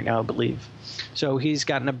production right now, I believe. So he's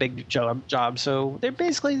gotten a big job. So they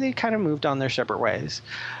kind of moved on their separate ways.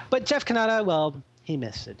 But Jeff Kanata, well, he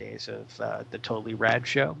missed the days of the Totally Rad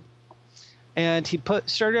show. And he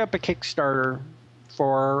started up a Kickstarter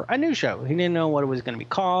for a new show. He didn't know what it was going to be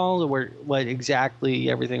called or what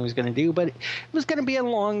exactly everything was going to do, but it was going to be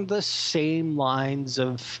along the same lines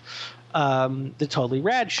of the Totally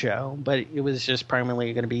Rad show, but it was just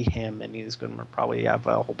primarily going to be him, and he's going to probably have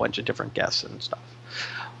a whole bunch of different guests and stuff.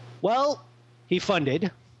 Well, he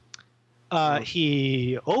funded.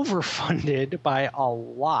 He overfunded by a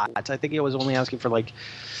lot. I think he was only asking for like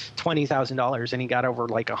 $20,000, and he got over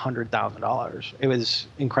like $100,000. It was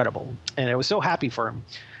incredible, and I was so happy for him.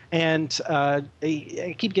 And I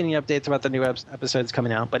keep getting updates about the new episodes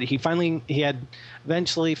coming out, but he had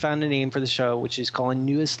eventually found a name for the show, which he's calling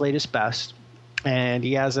Newest, Latest, Best. And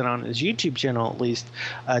he has it on his YouTube channel, at least,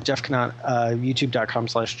 Jeff Kanata,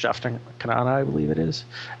 youtube.com/Jeff Kanata, I believe it is.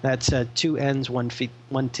 That's 2 N's, 1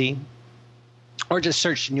 T. Or just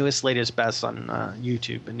search Newest, Latest, Best on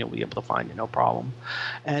YouTube, and you'll be able to find it, no problem.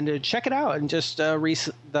 And check it out. And just the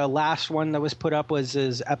last one that was put up was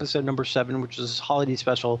his episode number 7, which is holiday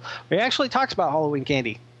special, where he actually talks about Halloween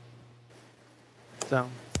candy. So,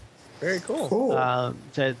 very cool.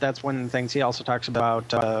 That's one of the things. He also talks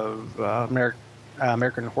about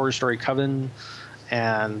American Horror Story Coven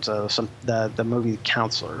and the movie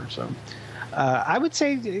Counselor. So I would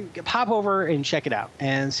say pop over and check it out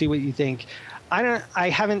and see what you think. I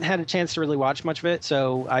haven't had a chance to really watch much of it,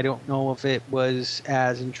 so I don't know if it was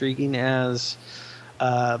as intriguing as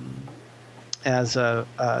the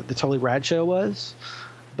Totally Rad show was.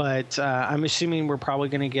 But I'm assuming we're probably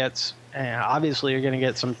going to get, obviously you're going to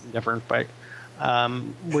get something different, but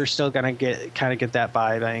we're still gonna get that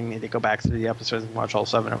vibe. I need to go back through the episodes and watch all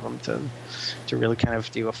 7 of them to really kind of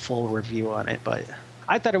do a full review on it. But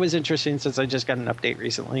I thought it was interesting since I just got an update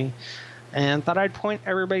recently, and thought I'd point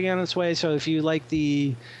everybody on its way. So if you like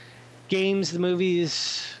the games, the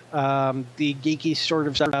movies, the geeky sort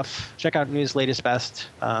of stuff, check out News Latest Best,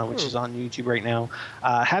 which is on YouTube right now.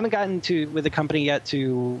 Haven't gotten with the company yet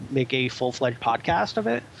to make a full-fledged podcast of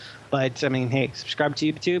it, but I mean, hey, subscribe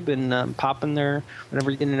to YouTube and pop in there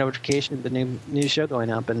whenever you get a notification of the new news show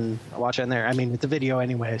going up, and watch it in there. I mean, it's a video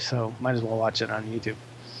anyway, so might as well watch it on YouTube.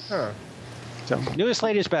 Huh. So, Newest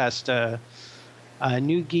Latest Best,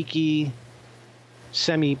 new geeky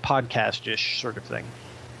semi-podcast-ish sort of thing.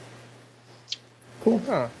 Cool.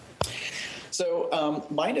 Huh. So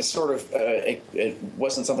mine is sort of, it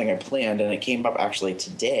wasn't something I planned, and it came up actually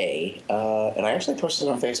today. And I actually posted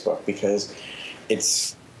it on Facebook because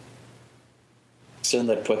it's someone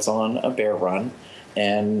that puts on a bear run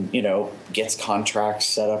and, gets contracts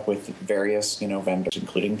set up with various, vendors,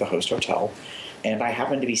 including the host hotel. And I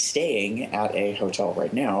happen to be staying at a hotel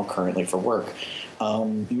right now, currently for work.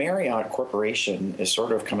 Marriott Corporation is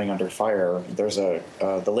sort of coming under fire. There's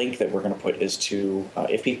the link that we're going to put is to,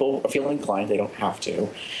 if people feel inclined, they don't have to,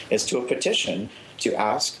 is to a petition to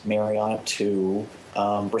ask Marriott to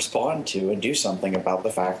respond to and do something about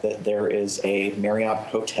the fact that there is a Marriott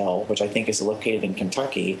hotel, which I think is located in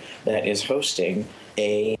Kentucky, that is hosting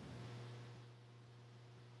a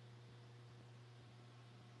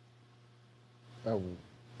Oh,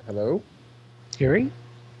 hello? Gary?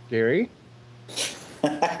 Gary?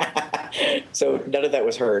 So none of that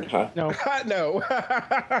was heard, huh? No. No.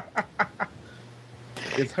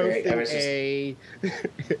 It's hosting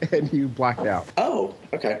and you blacked out. Oh,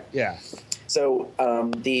 okay. Yeah. So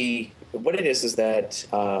what it is that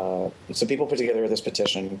some people put together this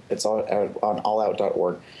petition. It's on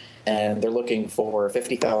allout.org, and they're looking for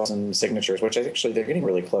 50,000 signatures, which actually they're getting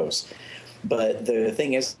really close. But the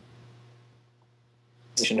thing is,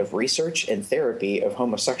 of Research and Therapy of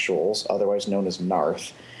Homosexuals, otherwise known as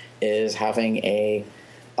NARTH, is having a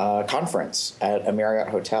conference at a Marriott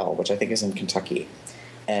hotel, which I think is in Kentucky.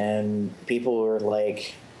 And people are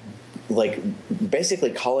like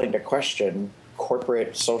basically calling to question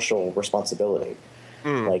corporate social responsibility.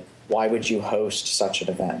 Like, why would you host such an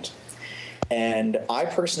event? And I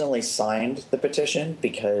personally signed the petition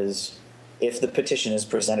because if the petition is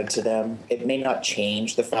presented to them, it may not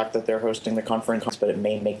change the fact that they're hosting the conference, but it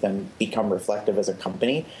may make them become reflective as a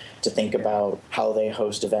company to think about how they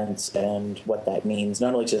host events and what that means,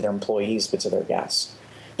 not only to their employees, but to their guests.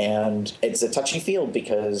 And it's a touchy field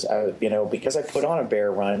because, because I put on a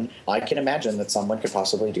bear run, I can imagine that someone could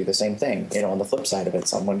possibly do the same thing. On the flip side of it,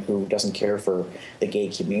 someone who doesn't care for the gay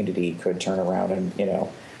community could turn around and,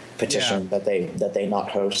 petition that they not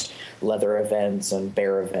host leather events and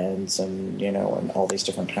bear events and and all these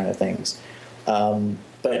different kind of things.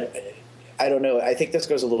 But I don't know. I think this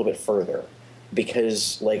goes a little bit further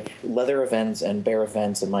because leather events and bear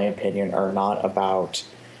events, in my opinion, are not about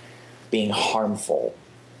being harmful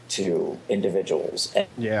to individuals.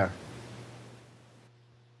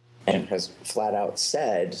 And has flat out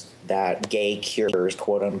said that gay cures,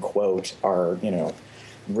 quote unquote, are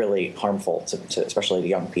really harmful to especially to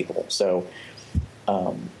young people. So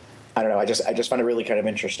I don't know. I just find it really kind of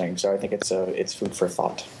interesting. So I think it's food for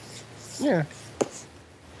thought. Yeah.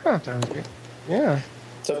 Huh. Sounds good. Yeah.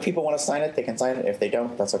 So if people want to sign it, they can sign it. If they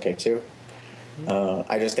don't, that's okay too.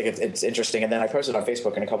 I just think it's interesting. And then I posted on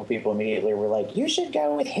Facebook, and a couple people immediately were like, "You should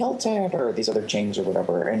go with Hilton or these other chains or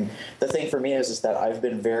whatever." And the thing for me is that I've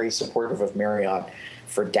been very supportive of Marriott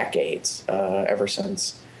for decades, ever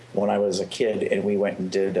since when I was a kid, and we went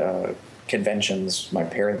and did conventions, my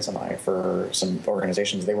parents and I, for some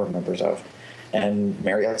organizations they were members of. And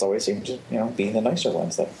Marriott's always seemed to, be the nicer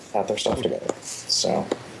ones that have their stuff together. So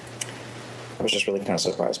I was just really kind of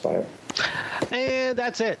surprised by it. And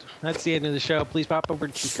that's it. That's the end of the show. Please pop over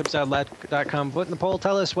to cubsoutloud.com. Vote in the poll.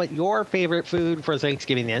 Tell us what your favorite food for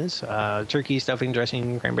Thanksgiving is. Turkey, stuffing,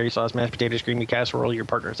 dressing, cranberry sauce, mashed potatoes, creamy casserole, your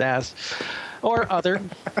partner's ass, or other.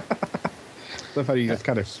 Love how you just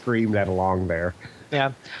kind of screamed that along there.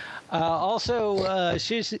 Yeah. Also,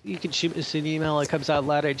 you can shoot us an email at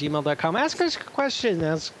cubsoutloud@gmail.com. Ask us a question.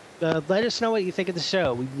 Let us know what you think of the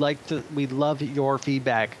show. We'd love your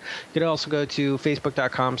feedback. You can also go to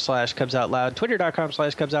facebook.com/cubsoutloud,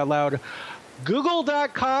 twitter.com/cubsoutloud,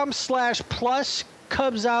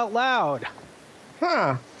 google.com/+cubsoutloud.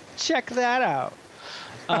 Huh. Check that out.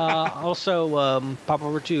 Also, pop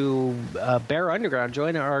over to Bear Underground,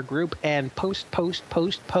 join our group, and post.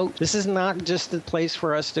 This is not just the place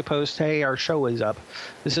for us to post, hey, our show is up.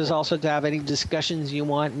 This is also to have any discussions you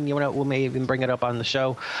want, and we may even bring it up on the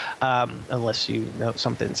show, unless you know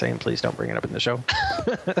something saying please don't bring it up in the show.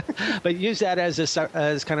 But use that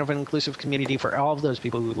as kind of an inclusive community for all of those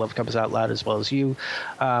people who love Compass Out Loud as well as you.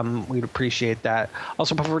 We'd appreciate that.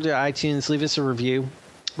 Also, pop over to iTunes, leave us a review.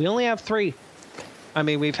 We only have 3. I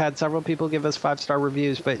mean, we've had several people give us 5-star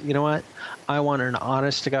reviews, but you know what? I want an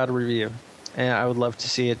honest-to-God review, and I would love to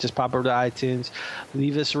see it. Just pop over to iTunes,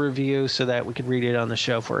 leave us a review so that we can read it on the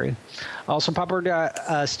show for you. Also, pop over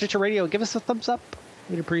to Stitcher Radio. Give us a thumbs up.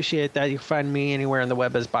 We'd appreciate that. You can find me anywhere on the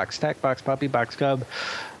web as Box Tech, Box Puppy, Box Cub,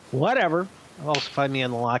 whatever. Also find me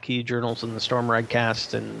on the Lockheed Journals and the Storm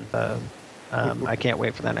Redcast, and I can't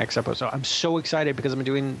wait for that next episode. I'm so excited because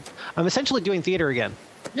I'm essentially doing theater again.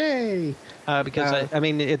 Yay! Because I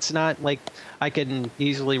mean, it's not like I can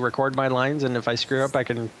easily record my lines, and if I screw up, I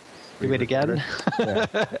can do it again.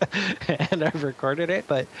 And I've recorded it,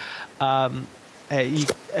 but honestly,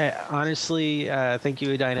 thank you,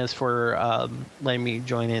 Adinas, for letting me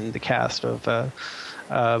join in the cast of the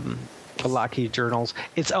Lockheed Journals.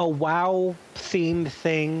 It's a WoW themed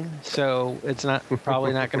thing, so it's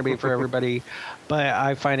probably not going to be for everybody, but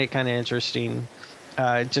I find it kind of interesting.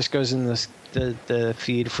 It just goes in the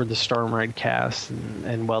feed for the Storm Ride cast,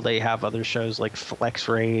 and while they have other shows like Flex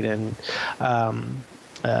Raid, and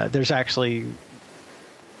there's actually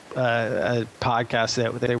a podcast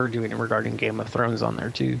that they were doing regarding Game of Thrones on there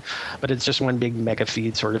too, but it's just one big mega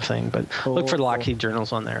feed sort of thing. But look for the Lockheed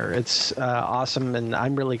Journals on there. It's awesome, and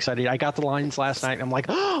I'm really excited. I got the lines last night, and I'm like,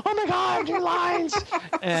 oh my god, new lines!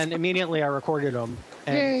 And immediately I recorded them,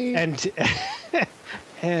 and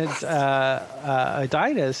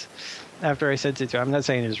Adinas, after I sent it to him, I'm not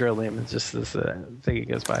saying his real name, it's just this thing he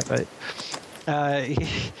goes by, but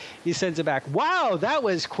he sends it back. Wow, that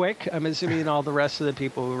was quick. I'm assuming all the rest of the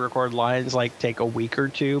people who record lines take a week or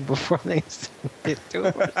 2 before they send it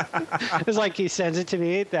to him. It's like he sends it to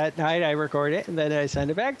me that night, I record it, and then I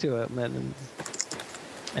send it back to him. And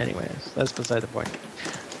anyways, that's beside the point.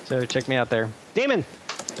 So check me out there. Damon!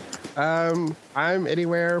 I'm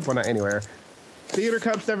anywhere, well, not anywhere. Theater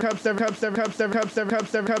Cup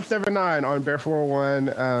 779 on Bear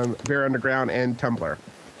 401, Bear Underground, and Tumblr.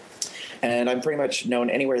 And I'm pretty much known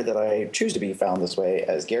anywhere that I choose to be found this way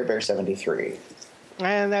as Gare Bear 73.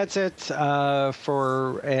 And that's it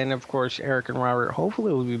and of course, Eric and Robert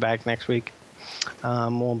hopefully will be back next week.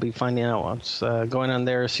 We'll be finding out what's going on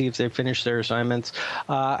there, see if they finish their assignments.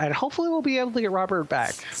 And hopefully we'll be able to get Robert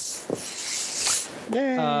back.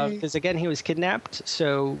 Because again, he was kidnapped,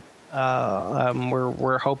 so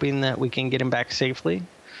we're hoping that we can get him back safely.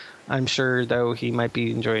 I'm sure, though, he might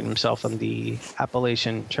be enjoying himself on the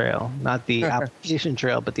Appalachian Trail. Not the Appalachian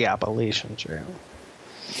Trail, but the Appalachian Trail.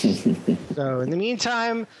 So, in the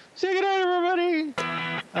meantime, say goodnight, everybody!